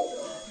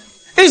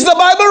 Is the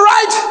Bible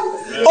right?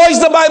 Or is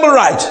the Bible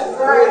right?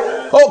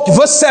 Oh,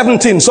 verse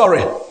 17,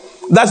 sorry.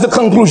 That's the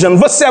conclusion.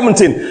 Verse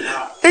 17.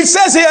 It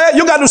says here,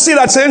 you got to see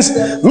that, saints.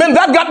 Man,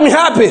 that got me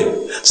happy.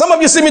 Some of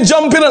you see me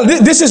jumping.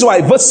 This is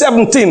why. Verse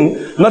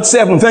 17, not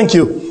 7. Thank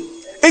you.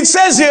 It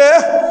says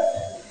here,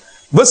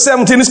 verse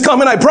 17 is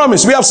coming, I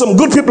promise. We have some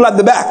good people at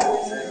the back.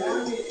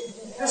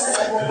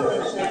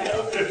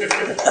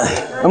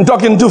 I'm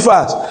talking too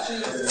fast.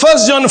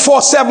 1 John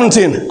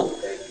 4:17.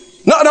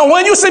 Now,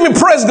 when you see me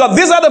praise God,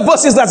 these are the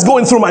verses that's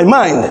going through my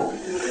mind.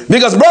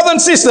 Because, brother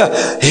and sister,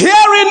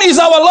 herein is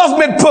our love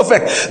made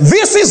perfect.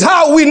 This is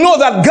how we know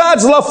that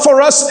God's love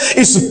for us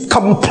is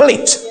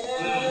complete.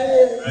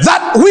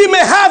 That we may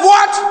have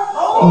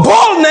what?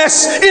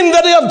 Boldness in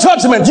the day of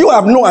judgment. You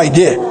have no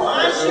idea.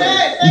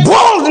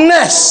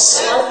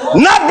 Boldness.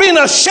 Not being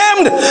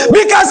ashamed,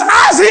 because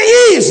as He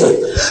is,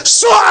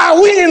 so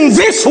are we in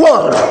this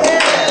world.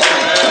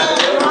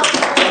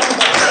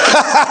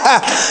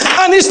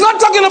 And He's not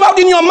talking about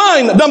in your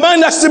mind. The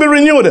mind has to be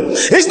renewed.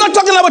 He's not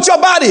talking about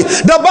your body.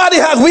 The body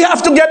we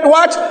have to get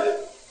what?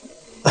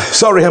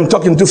 Sorry, I'm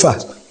talking too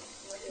fast.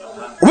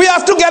 We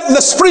have to get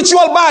the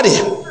spiritual body.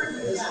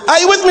 Are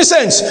you with me,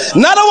 saints?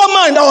 Not our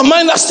mind. Our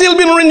mind has still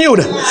been renewed.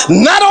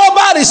 Not our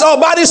bodies. Our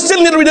bodies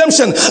still need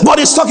redemption. But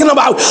He's talking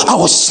about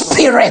our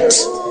spirit.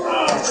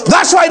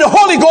 That's why the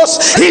Holy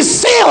Ghost, He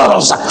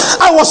seals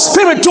our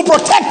spirit to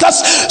protect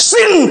us.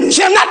 Sin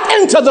cannot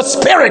enter the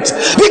spirit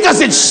because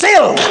it's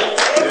sealed.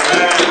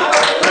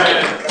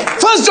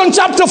 1 John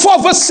chapter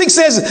 4 verse 6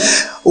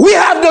 says, we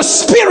have the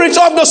spirit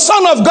of the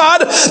Son of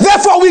God,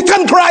 therefore we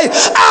can cry,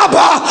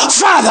 Abba,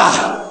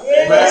 Father.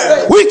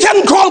 Amen. We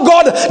can call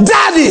God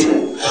Daddy.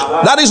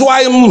 That is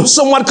why I'm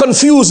somewhat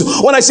confused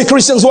when I see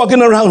Christians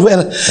walking around.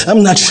 Well,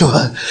 I'm not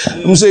sure.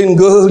 I'm saying,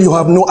 girl, you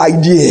have no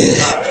idea.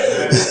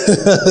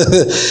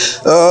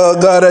 Oh,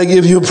 God, I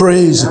give you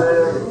praise.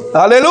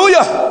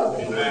 Hallelujah.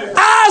 Amen.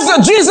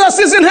 As Jesus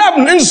is in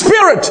heaven, in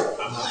spirit.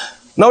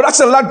 Now, that's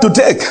a lot to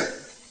take.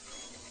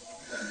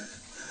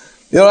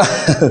 You know,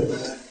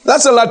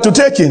 that's a lot to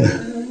take in.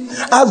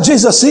 As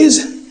Jesus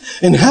is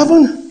in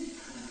heaven,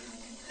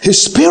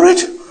 His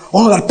spirit,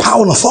 all that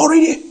power and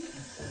authority,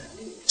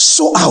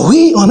 so are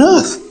we on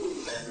earth.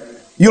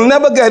 You'll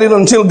never get it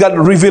until God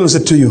reveals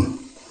it to you.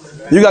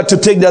 You got to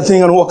take that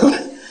thing and walk on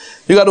it.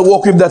 You got to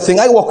walk with that thing.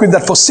 I walked with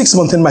that for 6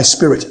 months in my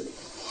spirit.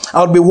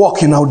 I would be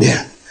walking out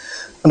there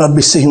and I'd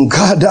be saying,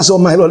 God, that's all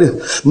my love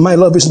is. My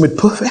love is made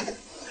perfect.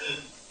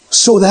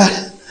 So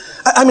that,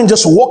 I mean,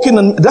 just walking,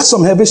 and that's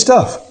some heavy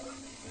stuff.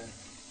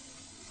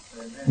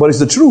 But it's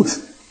the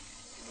truth.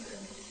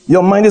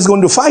 Your mind is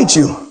going to fight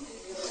you.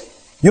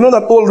 You know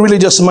that old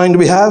religious mind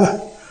we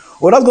have?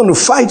 Well, that's going to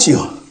fight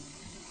you.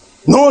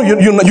 No,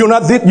 you're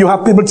not this. You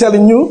have people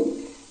telling you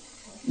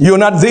you're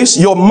not this.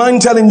 Your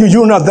mind telling you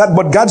you're not that.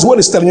 But God's word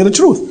is telling you the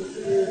truth.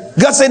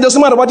 God said it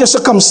doesn't matter what your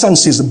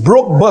circumstances.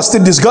 Broke,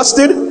 busted,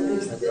 disgusted.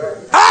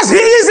 As He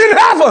is in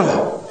heaven.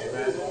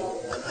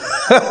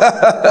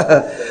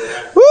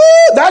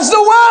 Woo, that's the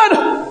word.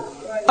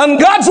 And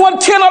God's word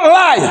cannot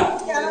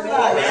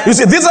lie. You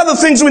see, these are the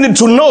things we need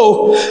to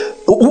know.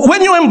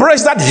 When you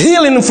embrace that,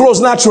 healing flows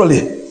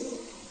naturally.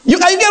 You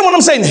get what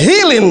I'm saying?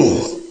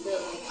 Healing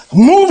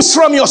moves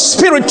from your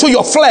spirit to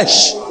your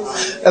flesh.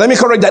 Let me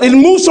correct that. It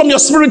moves from your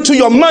spirit to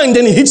your mind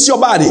and it hits your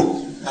body.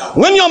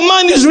 When your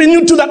mind is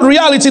renewed to that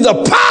reality, the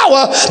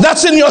power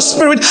that's in your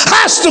spirit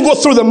has to go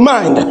through the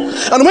mind.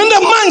 And when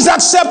the mind's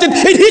accepted,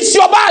 it hits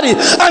your body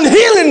and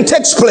healing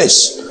takes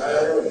place.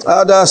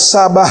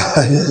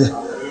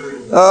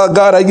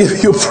 God, I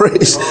give you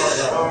praise.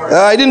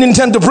 I didn't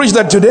intend to preach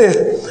that today.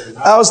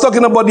 I was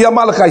talking about the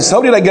Amalekites.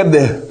 How did I get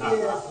there?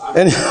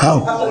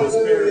 Anyhow.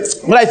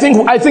 But I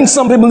think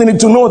some people need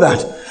to know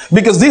that.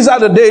 Because these are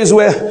the days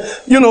where,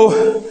 you know,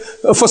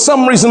 for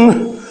some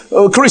reason,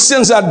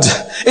 Christians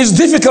it's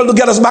difficult to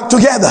get us back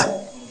together.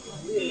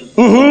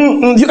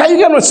 You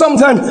get what?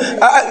 Sometimes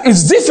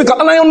it's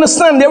difficult, and I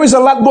understand there is a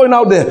lot going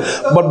out there.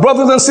 But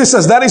brothers and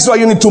sisters, that is why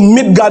you need to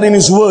meet God in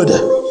His Word.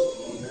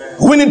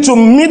 We need to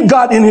meet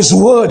God in His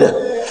Word.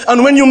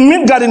 And when you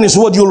meet God in His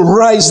Word, you'll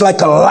rise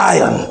like a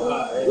lion.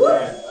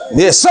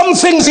 There's some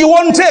things you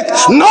won't take.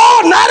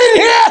 No, not in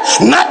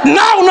here. Not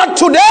now, not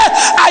today.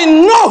 I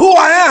know who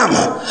I am.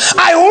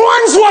 I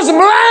once was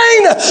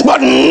blind,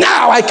 but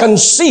now I can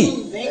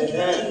see.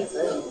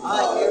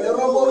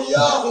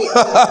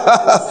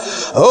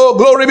 Oh,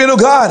 glory be to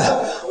God.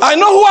 I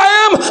know who I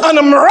am, and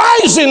I'm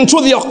rising to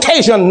the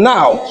occasion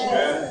now.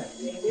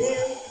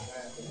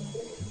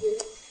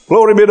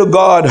 Glory be to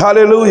God.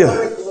 Hallelujah.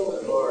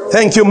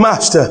 Thank you,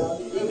 Master.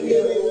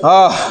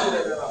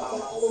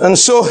 And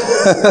so,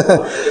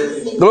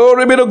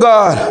 glory be to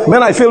God.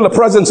 Man, I feel the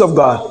presence of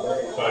God.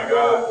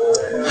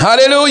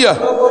 Hallelujah.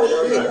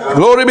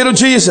 Glory be to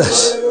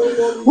Jesus.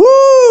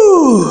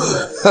 Woo!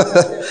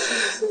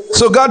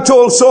 So God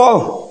told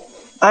Saul,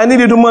 I need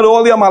you to murder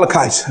all the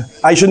Amalekites.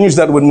 I shouldn't use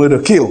that word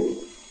murder, kill.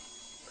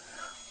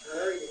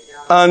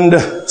 And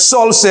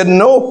Saul said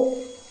no.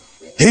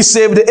 He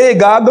saved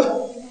Agag.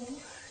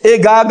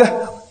 Agag,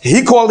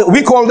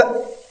 we called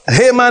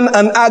Haman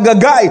an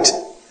Agagite.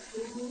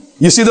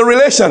 You see the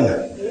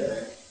relation?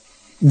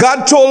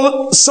 God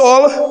told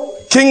Saul,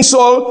 King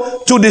Saul,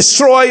 to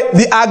destroy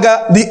the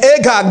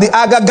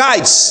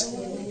Agagites.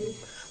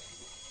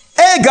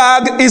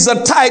 Agag is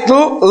a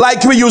title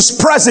like we use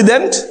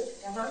president,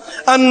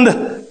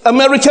 and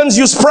Americans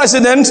use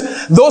president.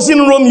 Those in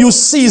Rome use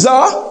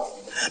Caesar.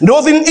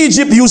 Those in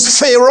Egypt use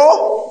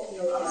Pharaoh.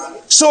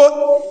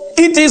 So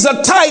it is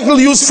a title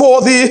used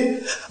for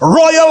the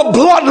royal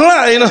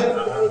bloodline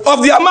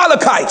of the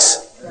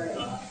Amalekites.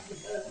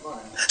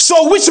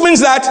 So which means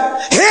that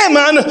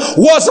Haman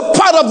was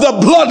part of the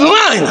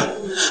bloodline,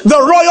 the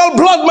royal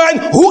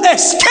bloodline who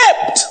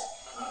escaped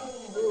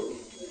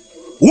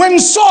when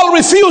Saul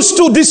refused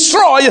to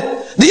destroy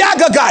the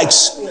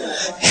Agagites.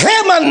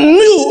 Haman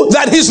knew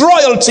that his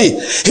royalty.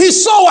 He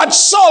saw what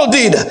Saul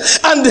did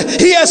and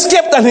he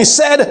escaped, and he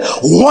said,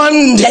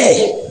 one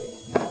day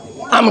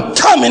I'm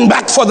coming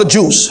back for the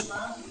Jews.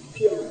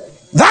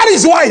 That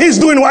is why he's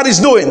doing what he's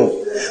doing.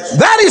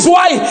 That is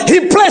why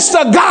he placed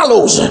a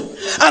gallows.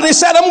 And he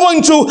said, I'm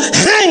going to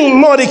hang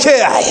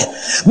Mordecai.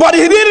 But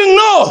he didn't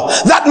know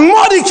that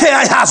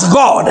Mordecai has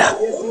God.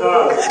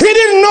 He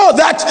didn't know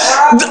that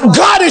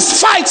God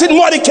is fighting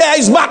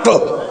Mordecai's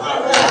battle.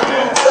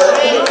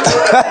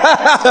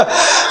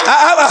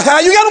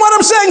 Are you getting what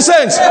I'm saying,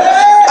 saints?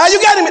 Are you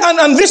getting me?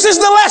 And this is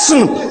the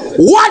lesson.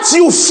 What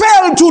you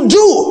fail to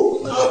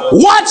do,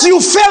 what you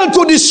fail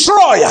to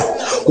destroy,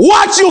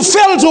 what you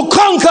fail to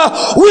conquer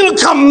will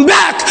come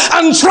back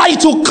and try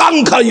to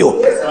conquer you.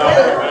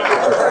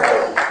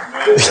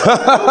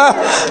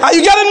 Are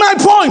you getting my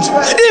point?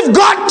 If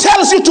God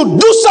tells you to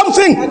do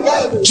something,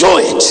 do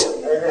it.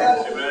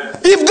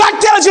 If God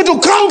tells you to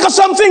conquer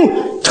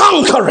something,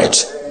 conquer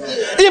it.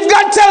 If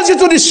God tells you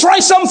to destroy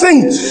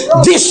something,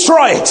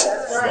 destroy it.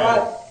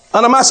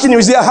 And I'm asking you,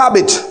 is there a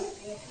habit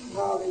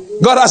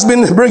God has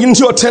been bringing to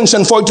your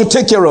attention for you to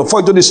take care of, for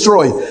you to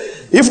destroy?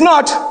 If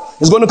not,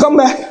 it's going to come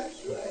back.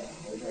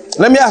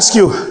 Let me ask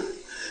you,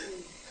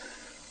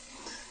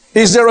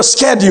 is there a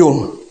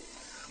schedule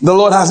the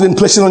Lord has been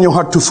placing on your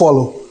heart to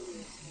follow?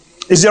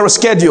 Is there a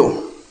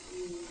schedule?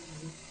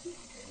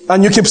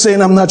 And you keep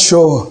saying, I'm not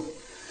sure.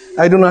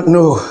 I do not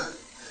know.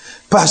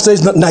 Pastor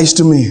is not nice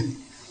to me.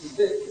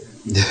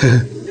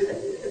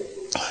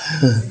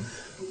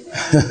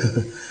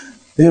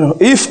 You know,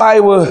 if I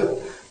were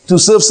to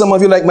serve some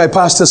of you like my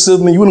pastor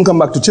served me, you wouldn't come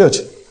back to church.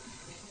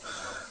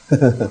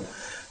 But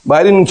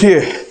I didn't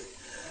care.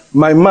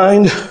 My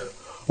mind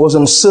was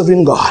on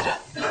serving God.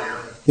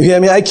 You hear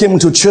me? I came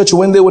to church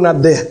when they were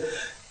not there.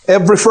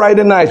 Every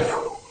Friday night,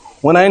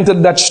 when I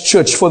entered that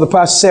church for the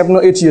past 7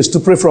 or 8 years to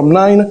pray from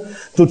 9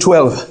 to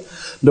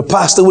 12, the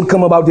pastor would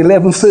come about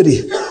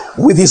 11:30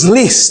 with his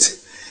list.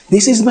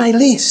 This is my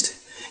list.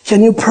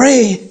 Can you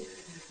pray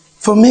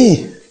for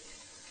me?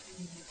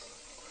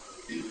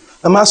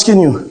 I'm asking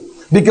you,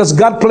 because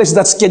God placed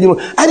that schedule.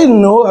 I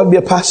didn't know I'd be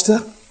a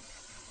pastor.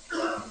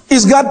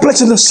 Is God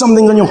placing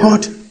something on your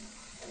heart?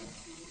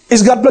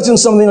 Is God placing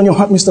something on your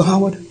heart, Mr.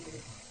 Howard?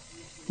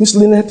 Miss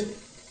Lynette?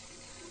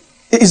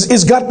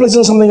 Is God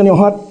placing something on your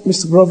heart,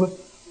 Mr. Grover?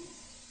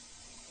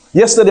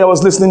 Yesterday I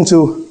was listening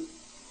to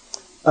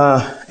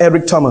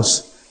Eric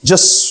Thomas.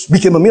 Just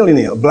became a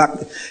millionaire. Black.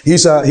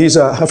 He's a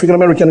African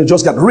American who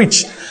just got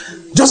rich.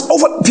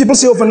 People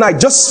say overnight.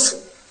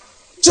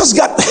 Just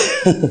got.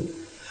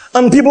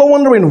 And people are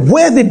wondering,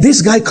 where did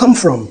this guy come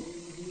from?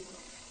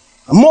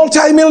 A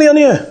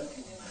multi-millionaire.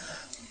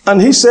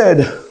 And he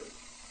said,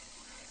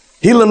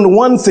 he learned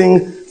one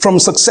thing from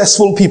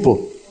successful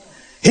people.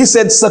 He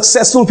said,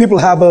 successful people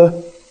have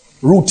a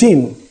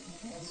routine.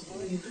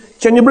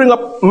 Can you bring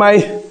up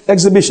my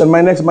exhibition,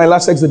 my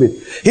last exhibit?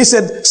 He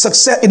said,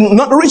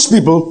 not rich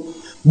people,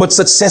 but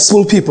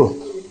successful people.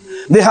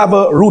 They have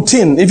a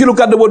routine. If you look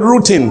at the word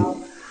routine,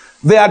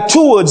 there are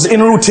 2 words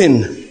in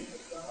routine.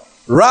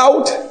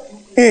 Route,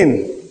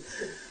 in.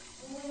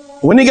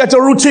 When you get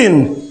a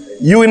routine,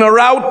 you're in a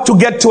route to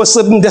get to a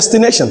certain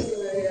destination.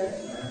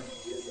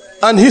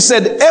 And he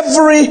said,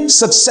 every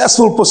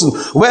successful person,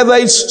 whether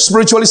it's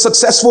spiritually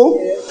successful,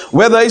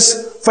 whether it's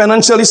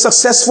financially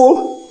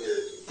successful,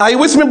 are you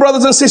with me,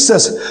 brothers and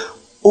sisters?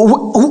 In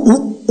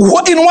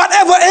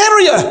whatever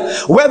area,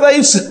 whether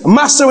it's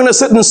mastering a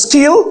certain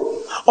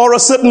skill or a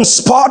certain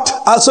sport,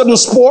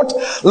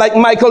 like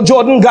Michael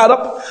Jordan got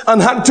up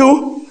and had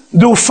to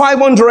do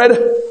 500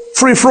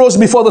 free throws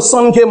before the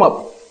sun came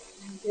up.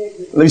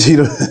 Let me see.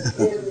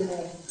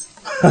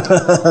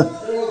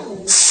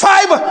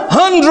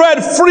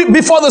 500 free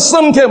before the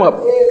sun came up.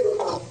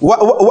 What?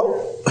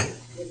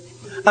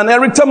 And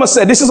Eric Thomas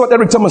said, this is what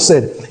Eric Thomas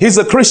said. He's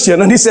a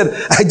Christian, and he said,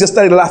 I just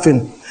started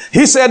laughing.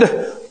 He said,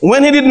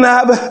 when he didn't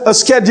have a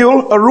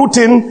schedule, a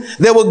routine,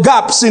 there were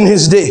gaps in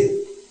his day.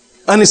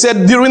 And he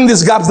said, during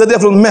these gaps, the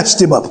devil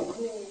messed him up.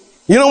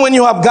 You know, when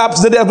you have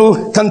gaps, the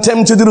devil can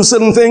tempt you to do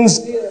certain things.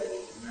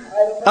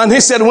 And he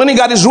said, when he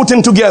got his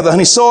routine together and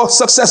he saw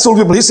successful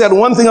people, he said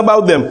one thing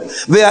about them.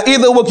 They are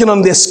either working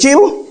on their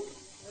skill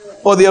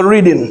or they are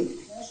reading.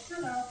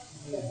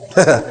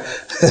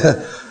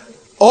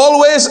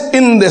 Always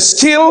in the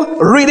skill,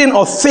 reading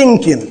or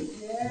thinking.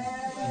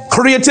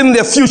 Creating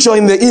their future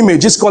in the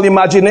image. It's called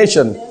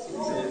imagination.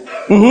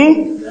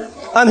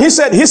 And he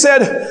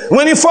said,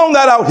 when he found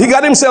that out, he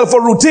got himself a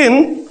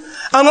routine.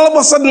 And all of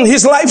a sudden,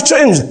 his life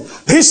changed.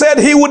 He said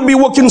he would be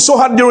working so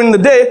hard during the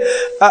day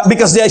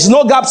because there is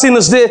no gaps in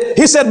his day.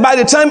 He said by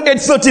the time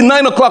 8:30,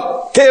 9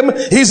 o'clock came,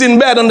 he's in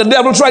bed and the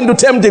devil trying to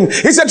tempt him.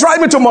 He said, try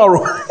me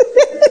tomorrow.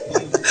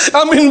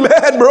 I'm in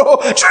bed, bro.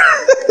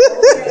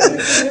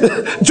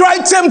 Try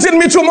tempting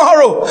me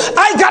tomorrow.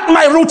 I got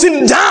my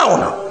routine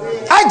down.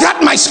 I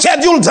got my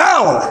schedule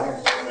down.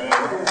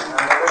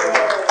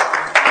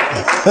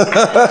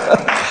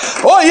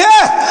 Oh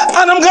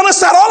yeah, and I'm gonna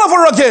start all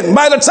over again.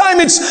 By the time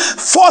it's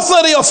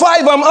 4:30 or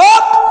 5, I'm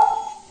up,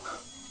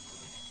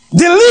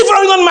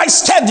 delivering on my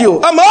schedule.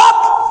 I'm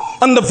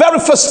up, and the very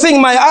first thing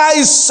my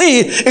eyes see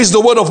is the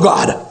word of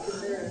God.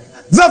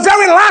 The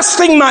very last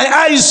thing my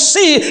eyes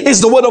see is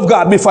the word of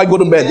God before I go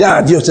to bed.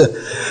 Yeah,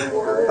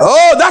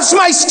 oh, that's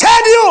my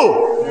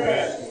schedule.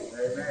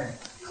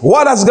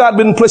 What has God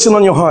been placing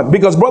on your heart?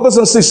 Because brothers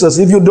and sisters,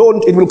 if you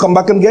don't, it will come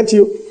back and get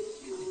you.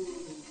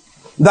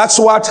 That's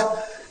what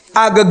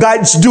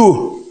Agagites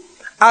do.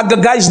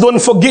 Agagites don't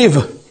forgive.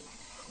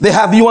 They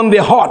have you on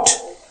their heart.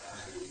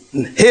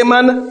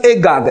 Haman,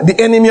 Agag, the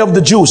enemy of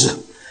the Jews.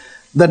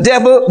 The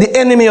devil, the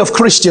enemy of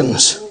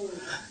Christians.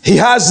 He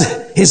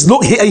has his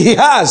look. He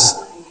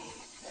has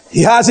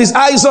his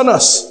eyes on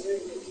us,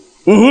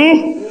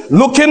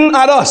 looking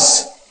at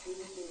us.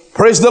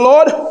 Praise the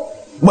Lord.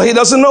 But he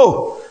doesn't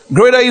know.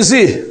 Greater is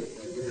he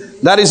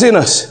that is in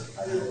us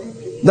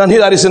than he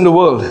that is in the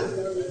world.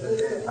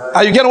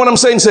 Are you getting what I'm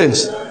saying,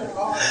 saints?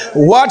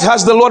 What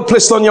has the Lord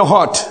placed on your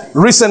heart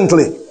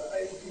recently?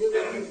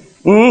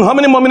 How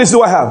many more minutes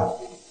do I have?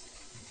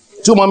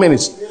 2 more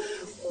minutes.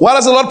 What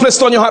has the Lord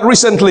placed on your heart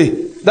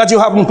recently that you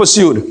haven't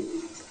pursued?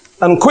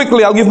 And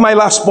quickly, I'll give my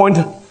last point.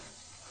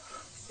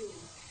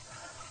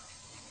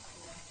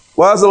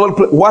 What has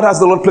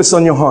the Lord placed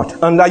on your heart?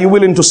 And are you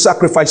willing to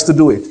sacrifice to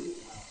do it?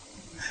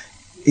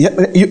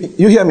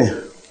 You hear me?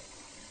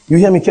 You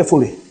hear me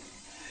carefully.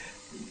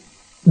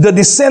 The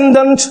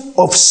descendant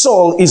of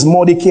Saul is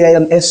Mordecai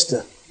and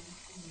Esther.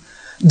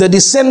 The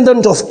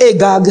descendant of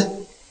Agag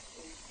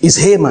is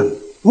Haman.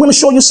 I'm going to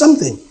show you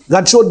something.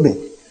 God showed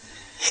me.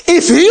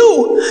 If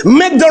you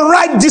make the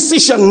right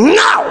decision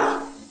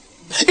now,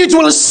 it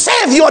will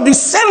save your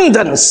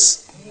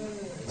descendants.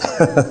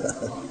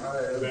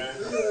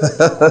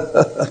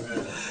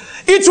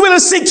 It will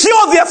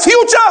secure their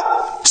future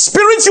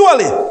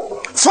spiritually,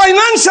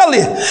 financially,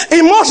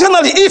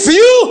 emotionally. If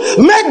you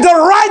make the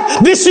right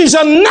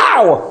decision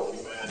now.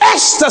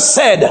 Esther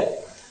said,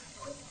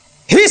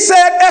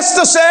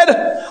 Esther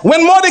said,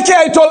 when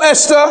Mordecai told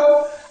Esther,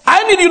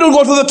 I need you to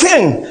go to the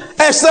king.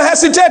 Esther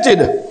hesitated.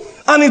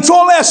 And he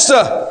told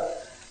Esther,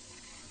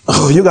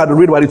 oh, you got to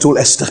read what he told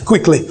Esther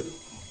quickly.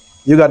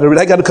 You got to read.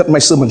 I got to cut my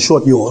sermon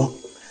short, you all.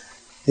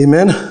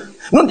 Amen.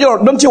 Don't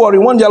you worry.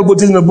 One day I'll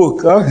put it in a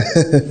book. Huh?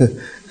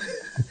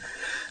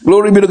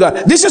 Glory be to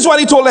God. This is what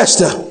he told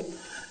Esther.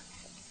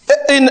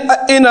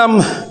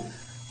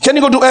 Can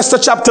you go to Esther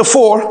chapter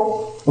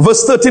 4,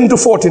 verse 13 to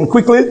 14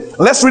 quickly?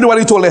 Let's read what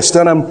he told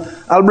Esther, and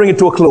I'll bring it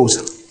to a close.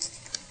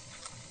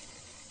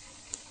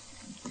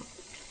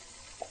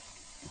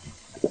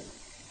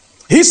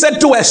 He said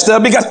to Esther,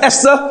 because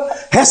Esther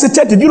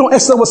hesitated. You know,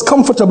 Esther was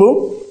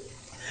comfortable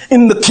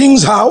in the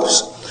king's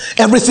house.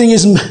 Everything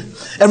is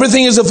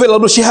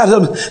available. She has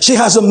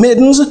her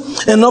maidens,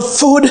 enough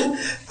food.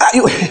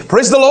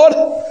 Praise the Lord.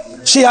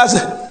 She has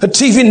a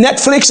TV,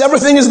 Netflix.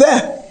 Everything is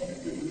there.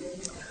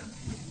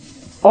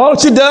 All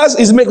she does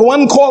is make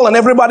one call and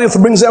everybody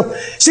brings her.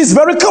 She's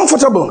very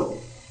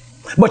comfortable.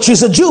 But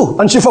she's a Jew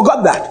and she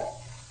forgot that.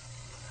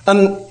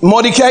 And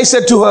Mordecai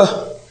said to her,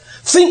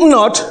 think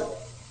not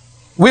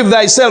with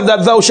thyself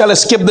that thou shalt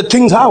escape the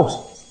king's house.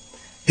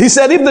 He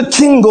said, if the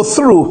king go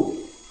through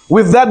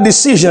with that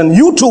decision,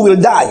 you too will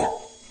die.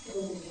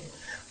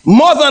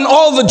 More than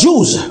all the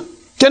Jews.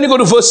 Can you go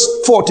to verse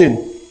 14?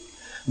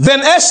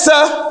 Then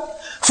Esther,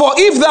 for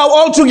if thou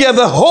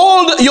altogether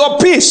hold your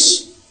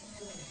peace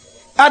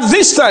at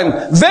this time,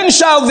 then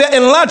shall the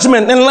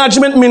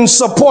enlargement means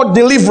support,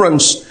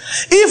 deliverance.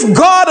 If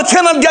God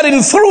cannot get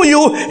in through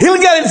you, he'll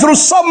get it through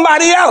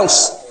somebody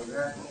else.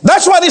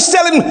 That's what he's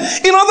telling.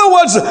 In other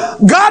words,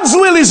 God's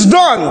will is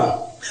done.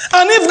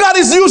 And if God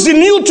is using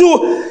you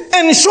to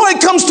ensure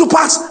it comes to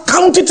pass,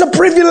 count it a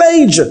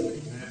privilege.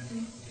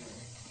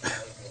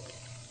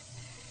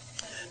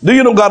 Do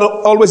you know God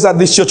always had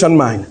this church on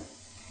mind?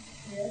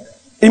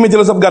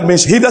 Imitators of God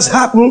means he does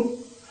happen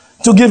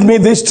to give me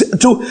this.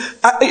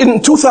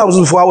 In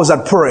 2004, I was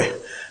at prayer.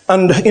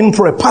 And in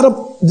prayer, part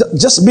of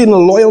just being a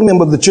loyal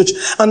member of the church,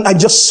 and I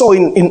just saw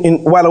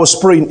while I was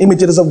praying,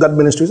 Imitators of God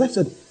Ministries. I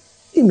said,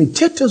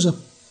 imitators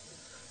of,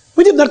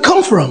 where did that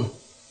come from?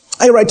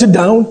 I write it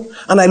down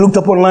and I looked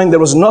up online. There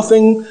was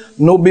nothing,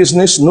 no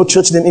business, no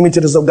church named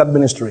Imitators of God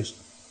Ministries.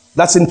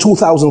 That's in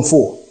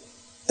 2004.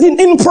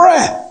 In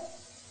prayer.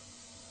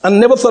 And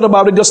never thought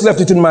about it, just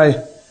left it in my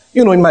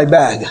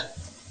bag.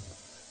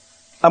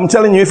 I'm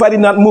telling you, if I did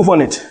not move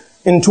on it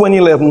in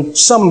 2011,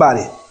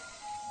 somebody,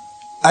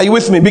 are you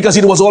with me? Because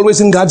it was always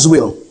in God's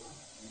will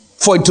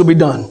for it to be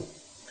done.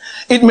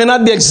 It may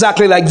not be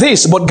exactly like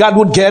this, but God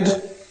would get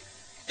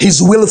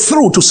his will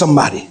through to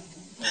somebody.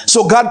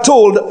 So God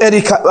told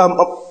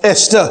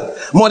Esther,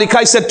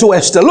 Mordecai said to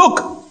Esther,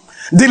 look,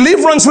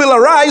 deliverance will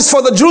arise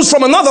for the Jews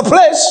from another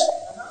place,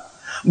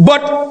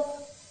 but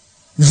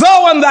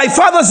thou and thy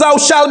father's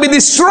house shall be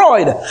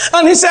destroyed.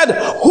 And he said,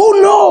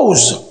 who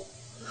knows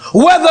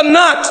whether or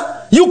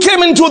not you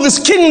came into this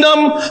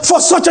kingdom for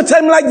such a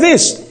time like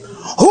this?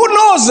 Who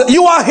knows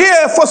you are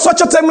here for such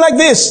a time like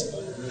this?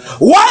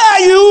 Why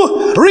are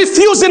you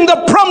refusing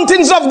the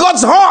promptings of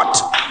God's heart?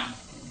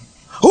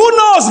 Who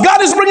knows?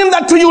 God is bringing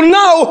that to you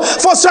now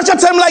for such a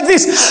time like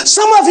this.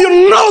 Some of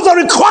you know the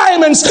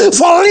requirements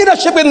for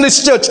leadership in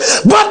this church,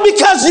 but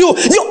because you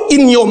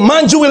in your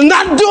mind you will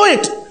not do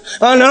it.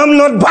 And I'm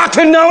not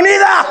backing down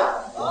either.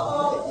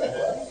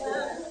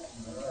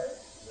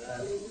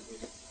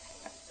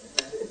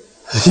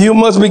 You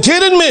must be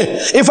kidding me.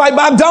 If I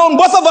back down,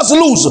 both of us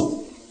lose.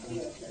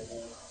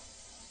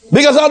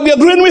 Because I'll be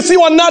agreeing with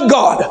you and not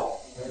God.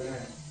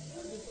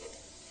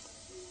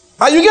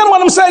 Are you getting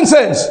what I'm saying,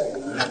 saints?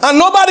 And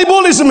nobody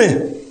bullies me.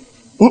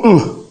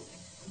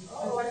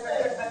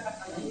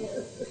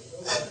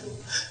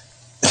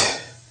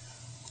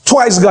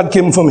 Twice God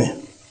came for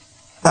me.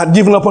 I'd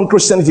given up on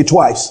Christianity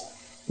twice.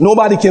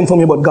 Nobody came for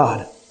me but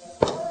God.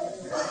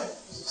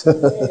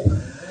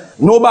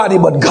 Nobody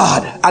but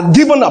God. I'd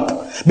given up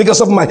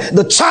because of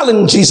the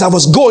challenges I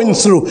was going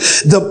through.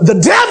 The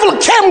devil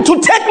came to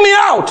take me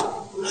out.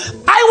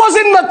 I was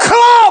in the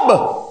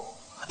club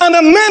and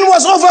a man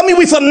was over me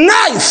with a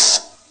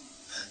knife.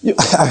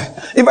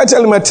 If I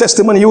tell you my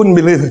testimony, you wouldn't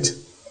believe it.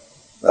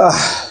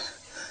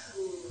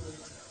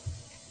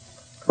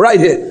 Right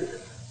here.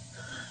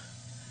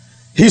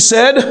 He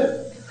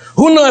said,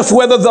 who knoweth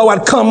whether thou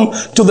art come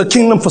to the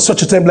kingdom for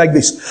such a time like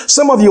this?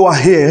 Some of you are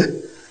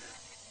here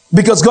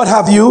because God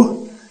have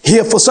you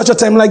here for such a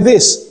time like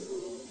this.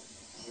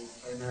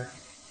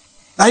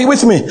 Are you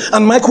with me?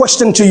 And my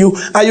question to you,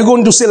 are you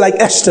going to say like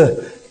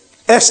Esther?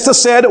 Esther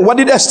said, what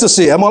did Esther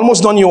say? I'm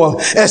almost done, you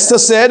all. Esther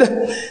said,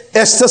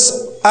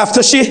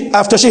 after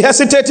she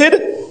hesitated,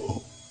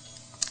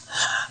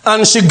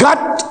 and she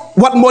got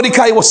what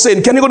Mordecai was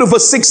saying. Can you go to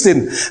verse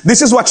 16?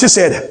 This is what she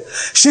said.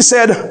 She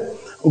said,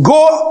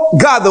 go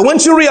gather. When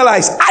she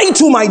realized, I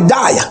too might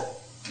die,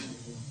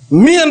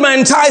 me and my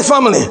entire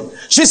family,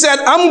 she said,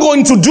 I'm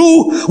going to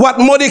do what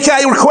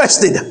Mordecai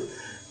requested.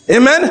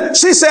 Amen.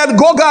 She said,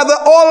 go gather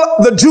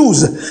all the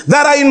Jews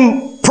that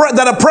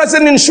are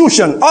present in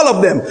Shushan, all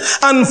of them,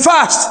 and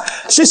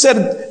fast. She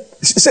said,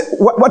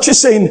 what she's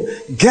saying,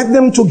 get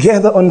them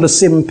together on the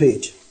same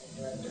page.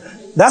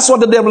 That's what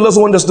the devil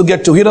doesn't want us to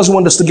get to. He doesn't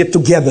want us to get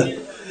together.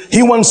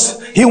 He wants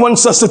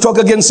us to talk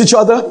against each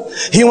other.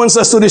 He wants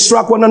us to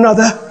distract one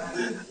another.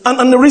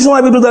 And the reason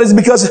why we do that is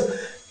because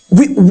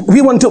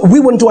we want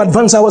to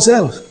advance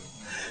ourselves.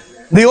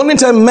 The only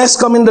time mess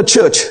come in the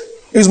church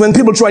is when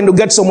people trying to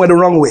get somewhere the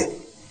wrong way.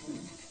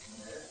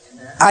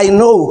 I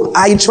know.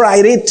 I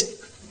tried it.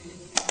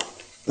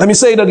 Let me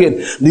say it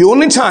again. The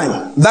only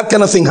time that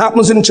kind of thing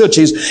happens in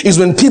churches is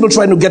when people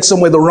trying to get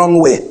somewhere the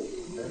wrong way.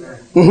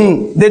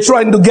 They're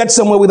trying to get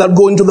somewhere without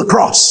going to the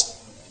cross.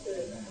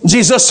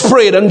 Jesus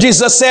prayed and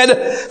Jesus said,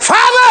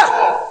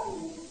 Father,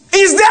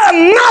 is there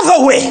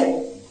another way?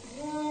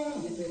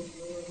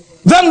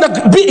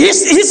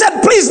 He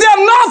said, please, there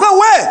another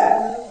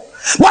way.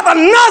 But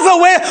another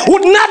way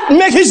would not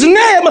make his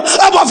name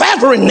above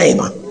every name.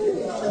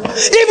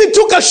 If he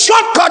took a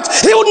shortcut,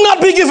 he would not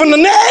be given a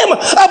name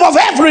above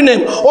every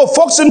name. Oh,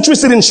 folks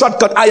interested in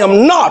shortcut, I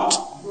am not.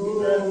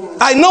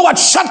 I know what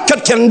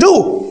shortcut can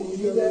do.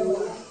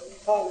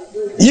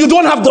 You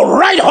don't have the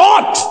right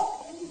heart.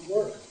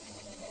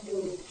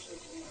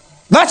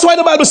 That's why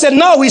the Bible said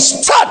now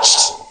he's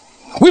touched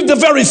with the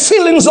very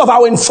feelings of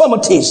our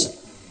infirmities.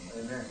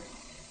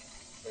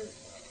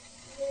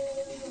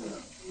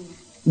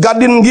 God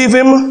didn't give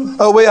him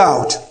a way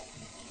out.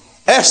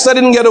 Esther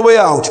didn't get a way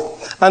out.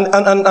 And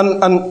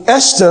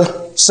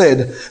Esther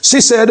said, she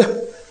said,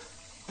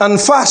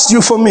 and fast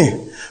you for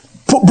me.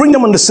 Bring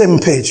them on the same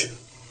page.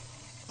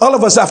 All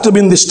of us have to be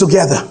in this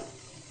together.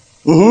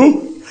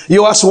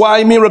 You ask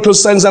why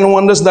miracles, signs and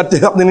wonders that are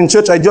happening in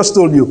church. I just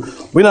told you,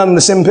 we're not on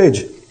the same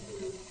page.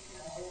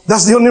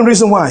 That's the only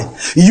reason why.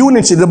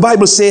 Unity, the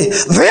Bible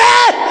says,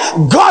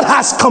 there God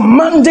has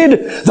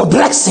commanded the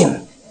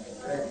blessing.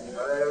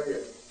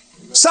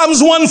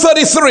 Psalms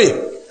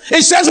 133.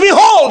 It says,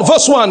 behold,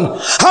 verse 1,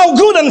 how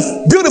good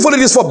and beautiful it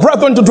is for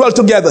brethren to dwell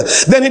together.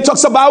 Then he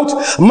talks about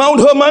Mount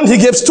Hermon. He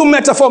gives two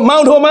metaphors,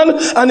 Mount Hermon,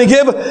 and he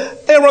gave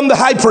Aaron the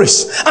high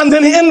priest. And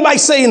then he ends by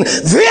saying,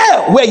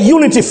 there where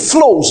unity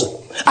flows,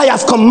 I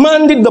have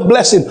commanded the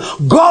blessing.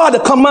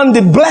 God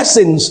commanded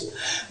blessings.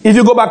 If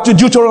you go back to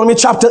Deuteronomy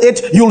chapter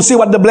 8, you'll see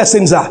what the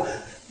blessings are.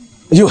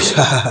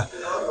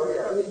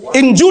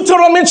 In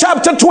Deuteronomy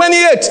chapter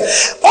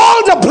 28,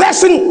 all the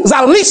blessings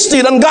are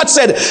listed, and God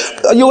said,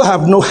 you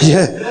have no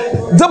idea.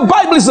 The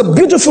Bible is a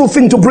beautiful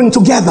thing to bring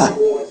together.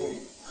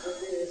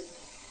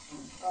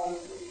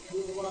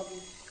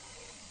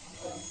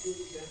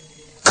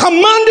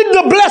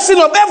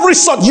 blessing of every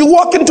sort. You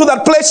walk into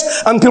that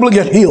place and people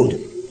get healed.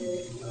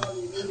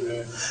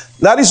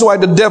 That is why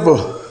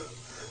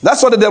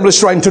that's what the devil is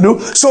trying to do.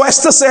 So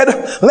Esther said,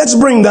 let's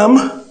bring them.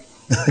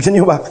 Can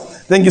you go back?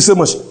 Thank you so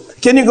much.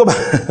 Can you go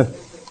back?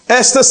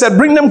 Esther said,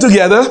 bring them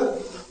together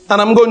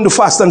and I'm going to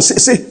fast. And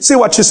see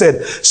what she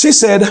said. She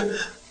said,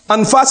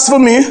 and fast for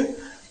me,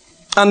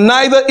 and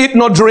neither eat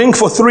nor drink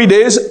for 3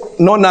 days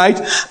nor night.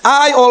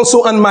 I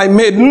also and my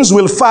maidens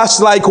will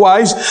fast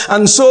likewise,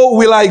 and so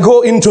will I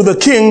go into the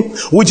king,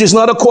 which is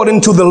not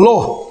according to the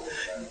law.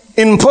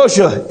 In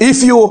Persia,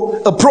 if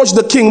you approach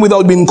the king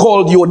without being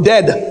called, you're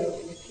dead.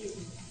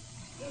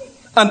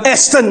 And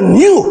Esther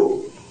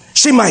knew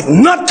she might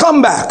not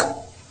come back,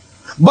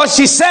 but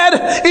she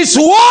said it's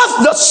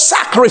worth the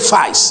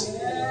sacrifice.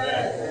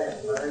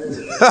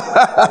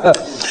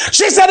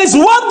 She said it's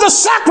worth the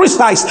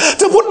sacrifice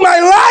to put my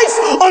life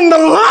on the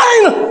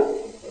line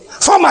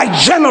for my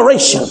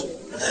generation.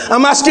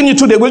 I'm asking you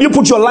today, will you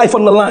put your life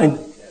on the line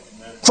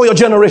for your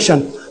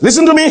generation?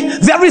 Listen to me.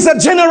 There is a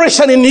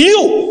generation in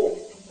you.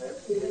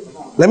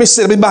 Let me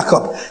back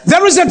up.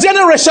 There is a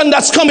generation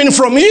that's coming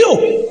from you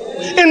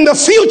in the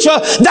future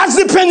that's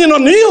depending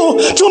on you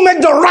to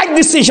make the right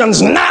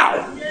decisions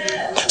now,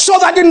 so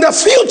that in the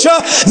future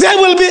there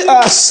will be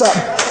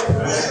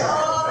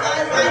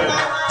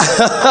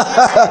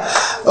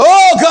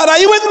oh God, are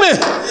you with me?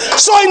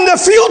 So in the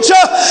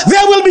future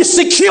they will be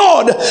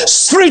secured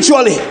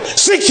spiritually,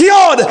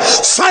 secured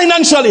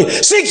financially,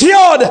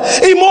 secured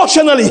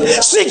emotionally,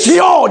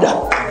 secured.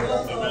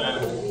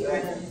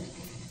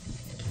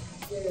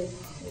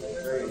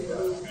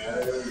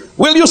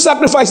 Will you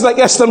sacrifice like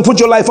Esther and put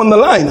your life on the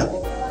line?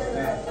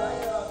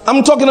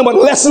 I'm talking about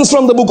lessons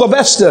from the book of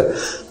Esther.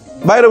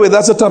 By the way,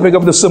 that's the topic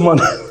of the sermon.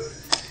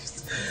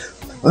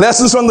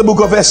 Lessons from the book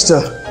of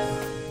Esther.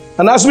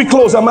 And as we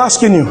close, I'm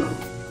asking you,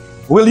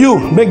 will you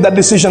make that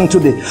decision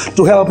today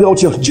to help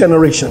out your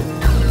generation?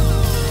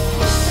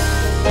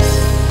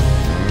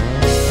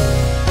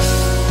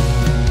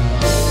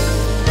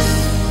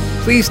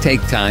 Please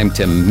take time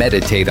to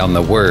meditate on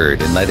the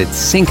Word and let it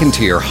sink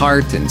into your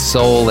heart and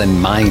soul and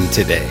mind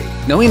today,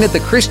 knowing that the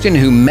Christian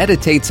who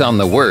meditates on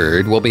the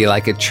Word will be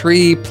like a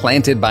tree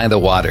planted by the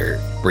water,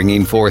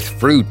 bringing forth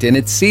fruit in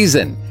its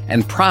season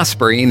and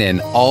prospering in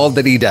all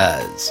that he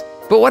does.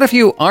 But what if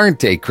you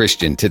aren't a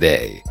Christian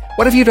today?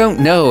 What if you don't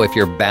know if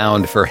you're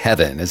bound for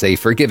heaven as a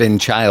forgiven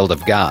child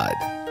of God?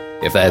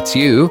 If that's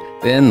you,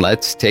 then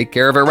let's take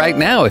care of it right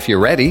now if you're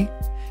ready.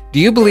 Do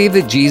you believe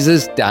that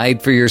Jesus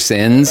died for your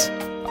sins?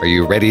 Are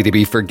you ready to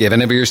be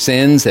forgiven of your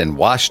sins and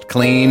washed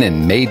clean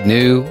and made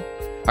new?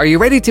 Are you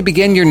ready to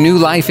begin your new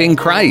life in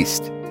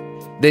Christ?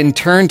 Then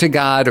turn to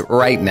God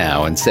right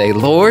now and say,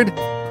 Lord,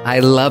 I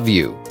love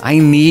you. I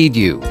need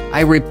you.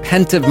 I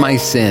repent of my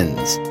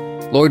sins.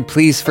 Lord,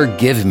 please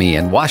forgive me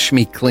and wash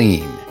me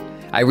clean.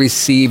 I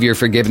receive your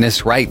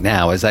forgiveness right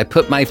now as I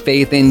put my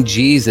faith in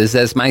Jesus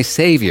as my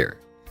Savior.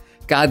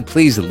 God,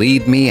 please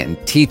lead me and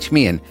teach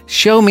me and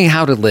show me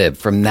how to live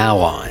from now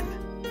on.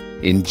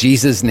 In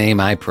Jesus' name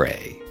I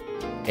pray.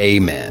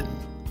 Amen.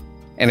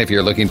 And if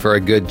you're looking for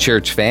a good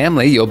church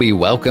family, you'll be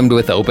welcomed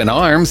with open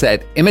arms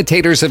at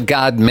Imitators of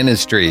God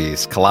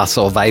Ministries,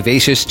 Colossal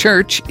Vivacious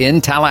Church in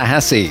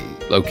Tallahassee,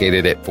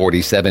 located at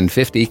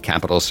 4750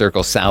 Capitol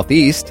Circle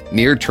Southeast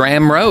near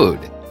Tram Road.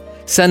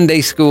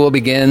 Sunday school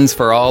begins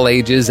for all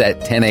ages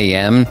at 10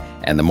 a.m.,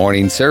 and the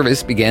morning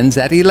service begins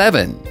at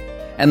 11,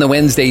 and the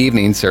Wednesday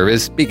evening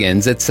service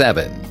begins at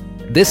 7.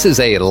 This is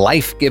a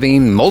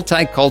life-giving,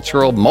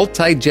 multicultural,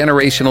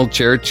 multi-generational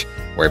church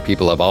where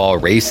people of all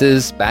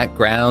races,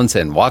 backgrounds,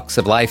 and walks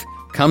of life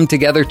come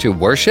together to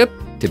worship,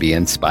 to be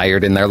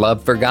inspired in their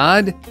love for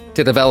God,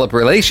 to develop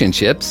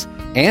relationships,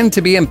 and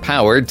to be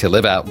empowered to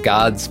live out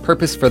God's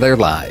purpose for their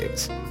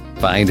lives.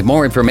 Find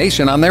more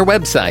information on their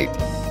website,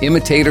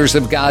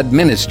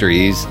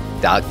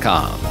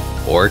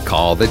 imitatorofgodministries.com, or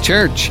call the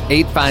church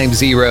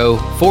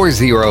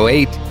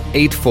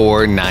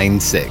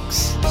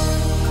 850-408-8496.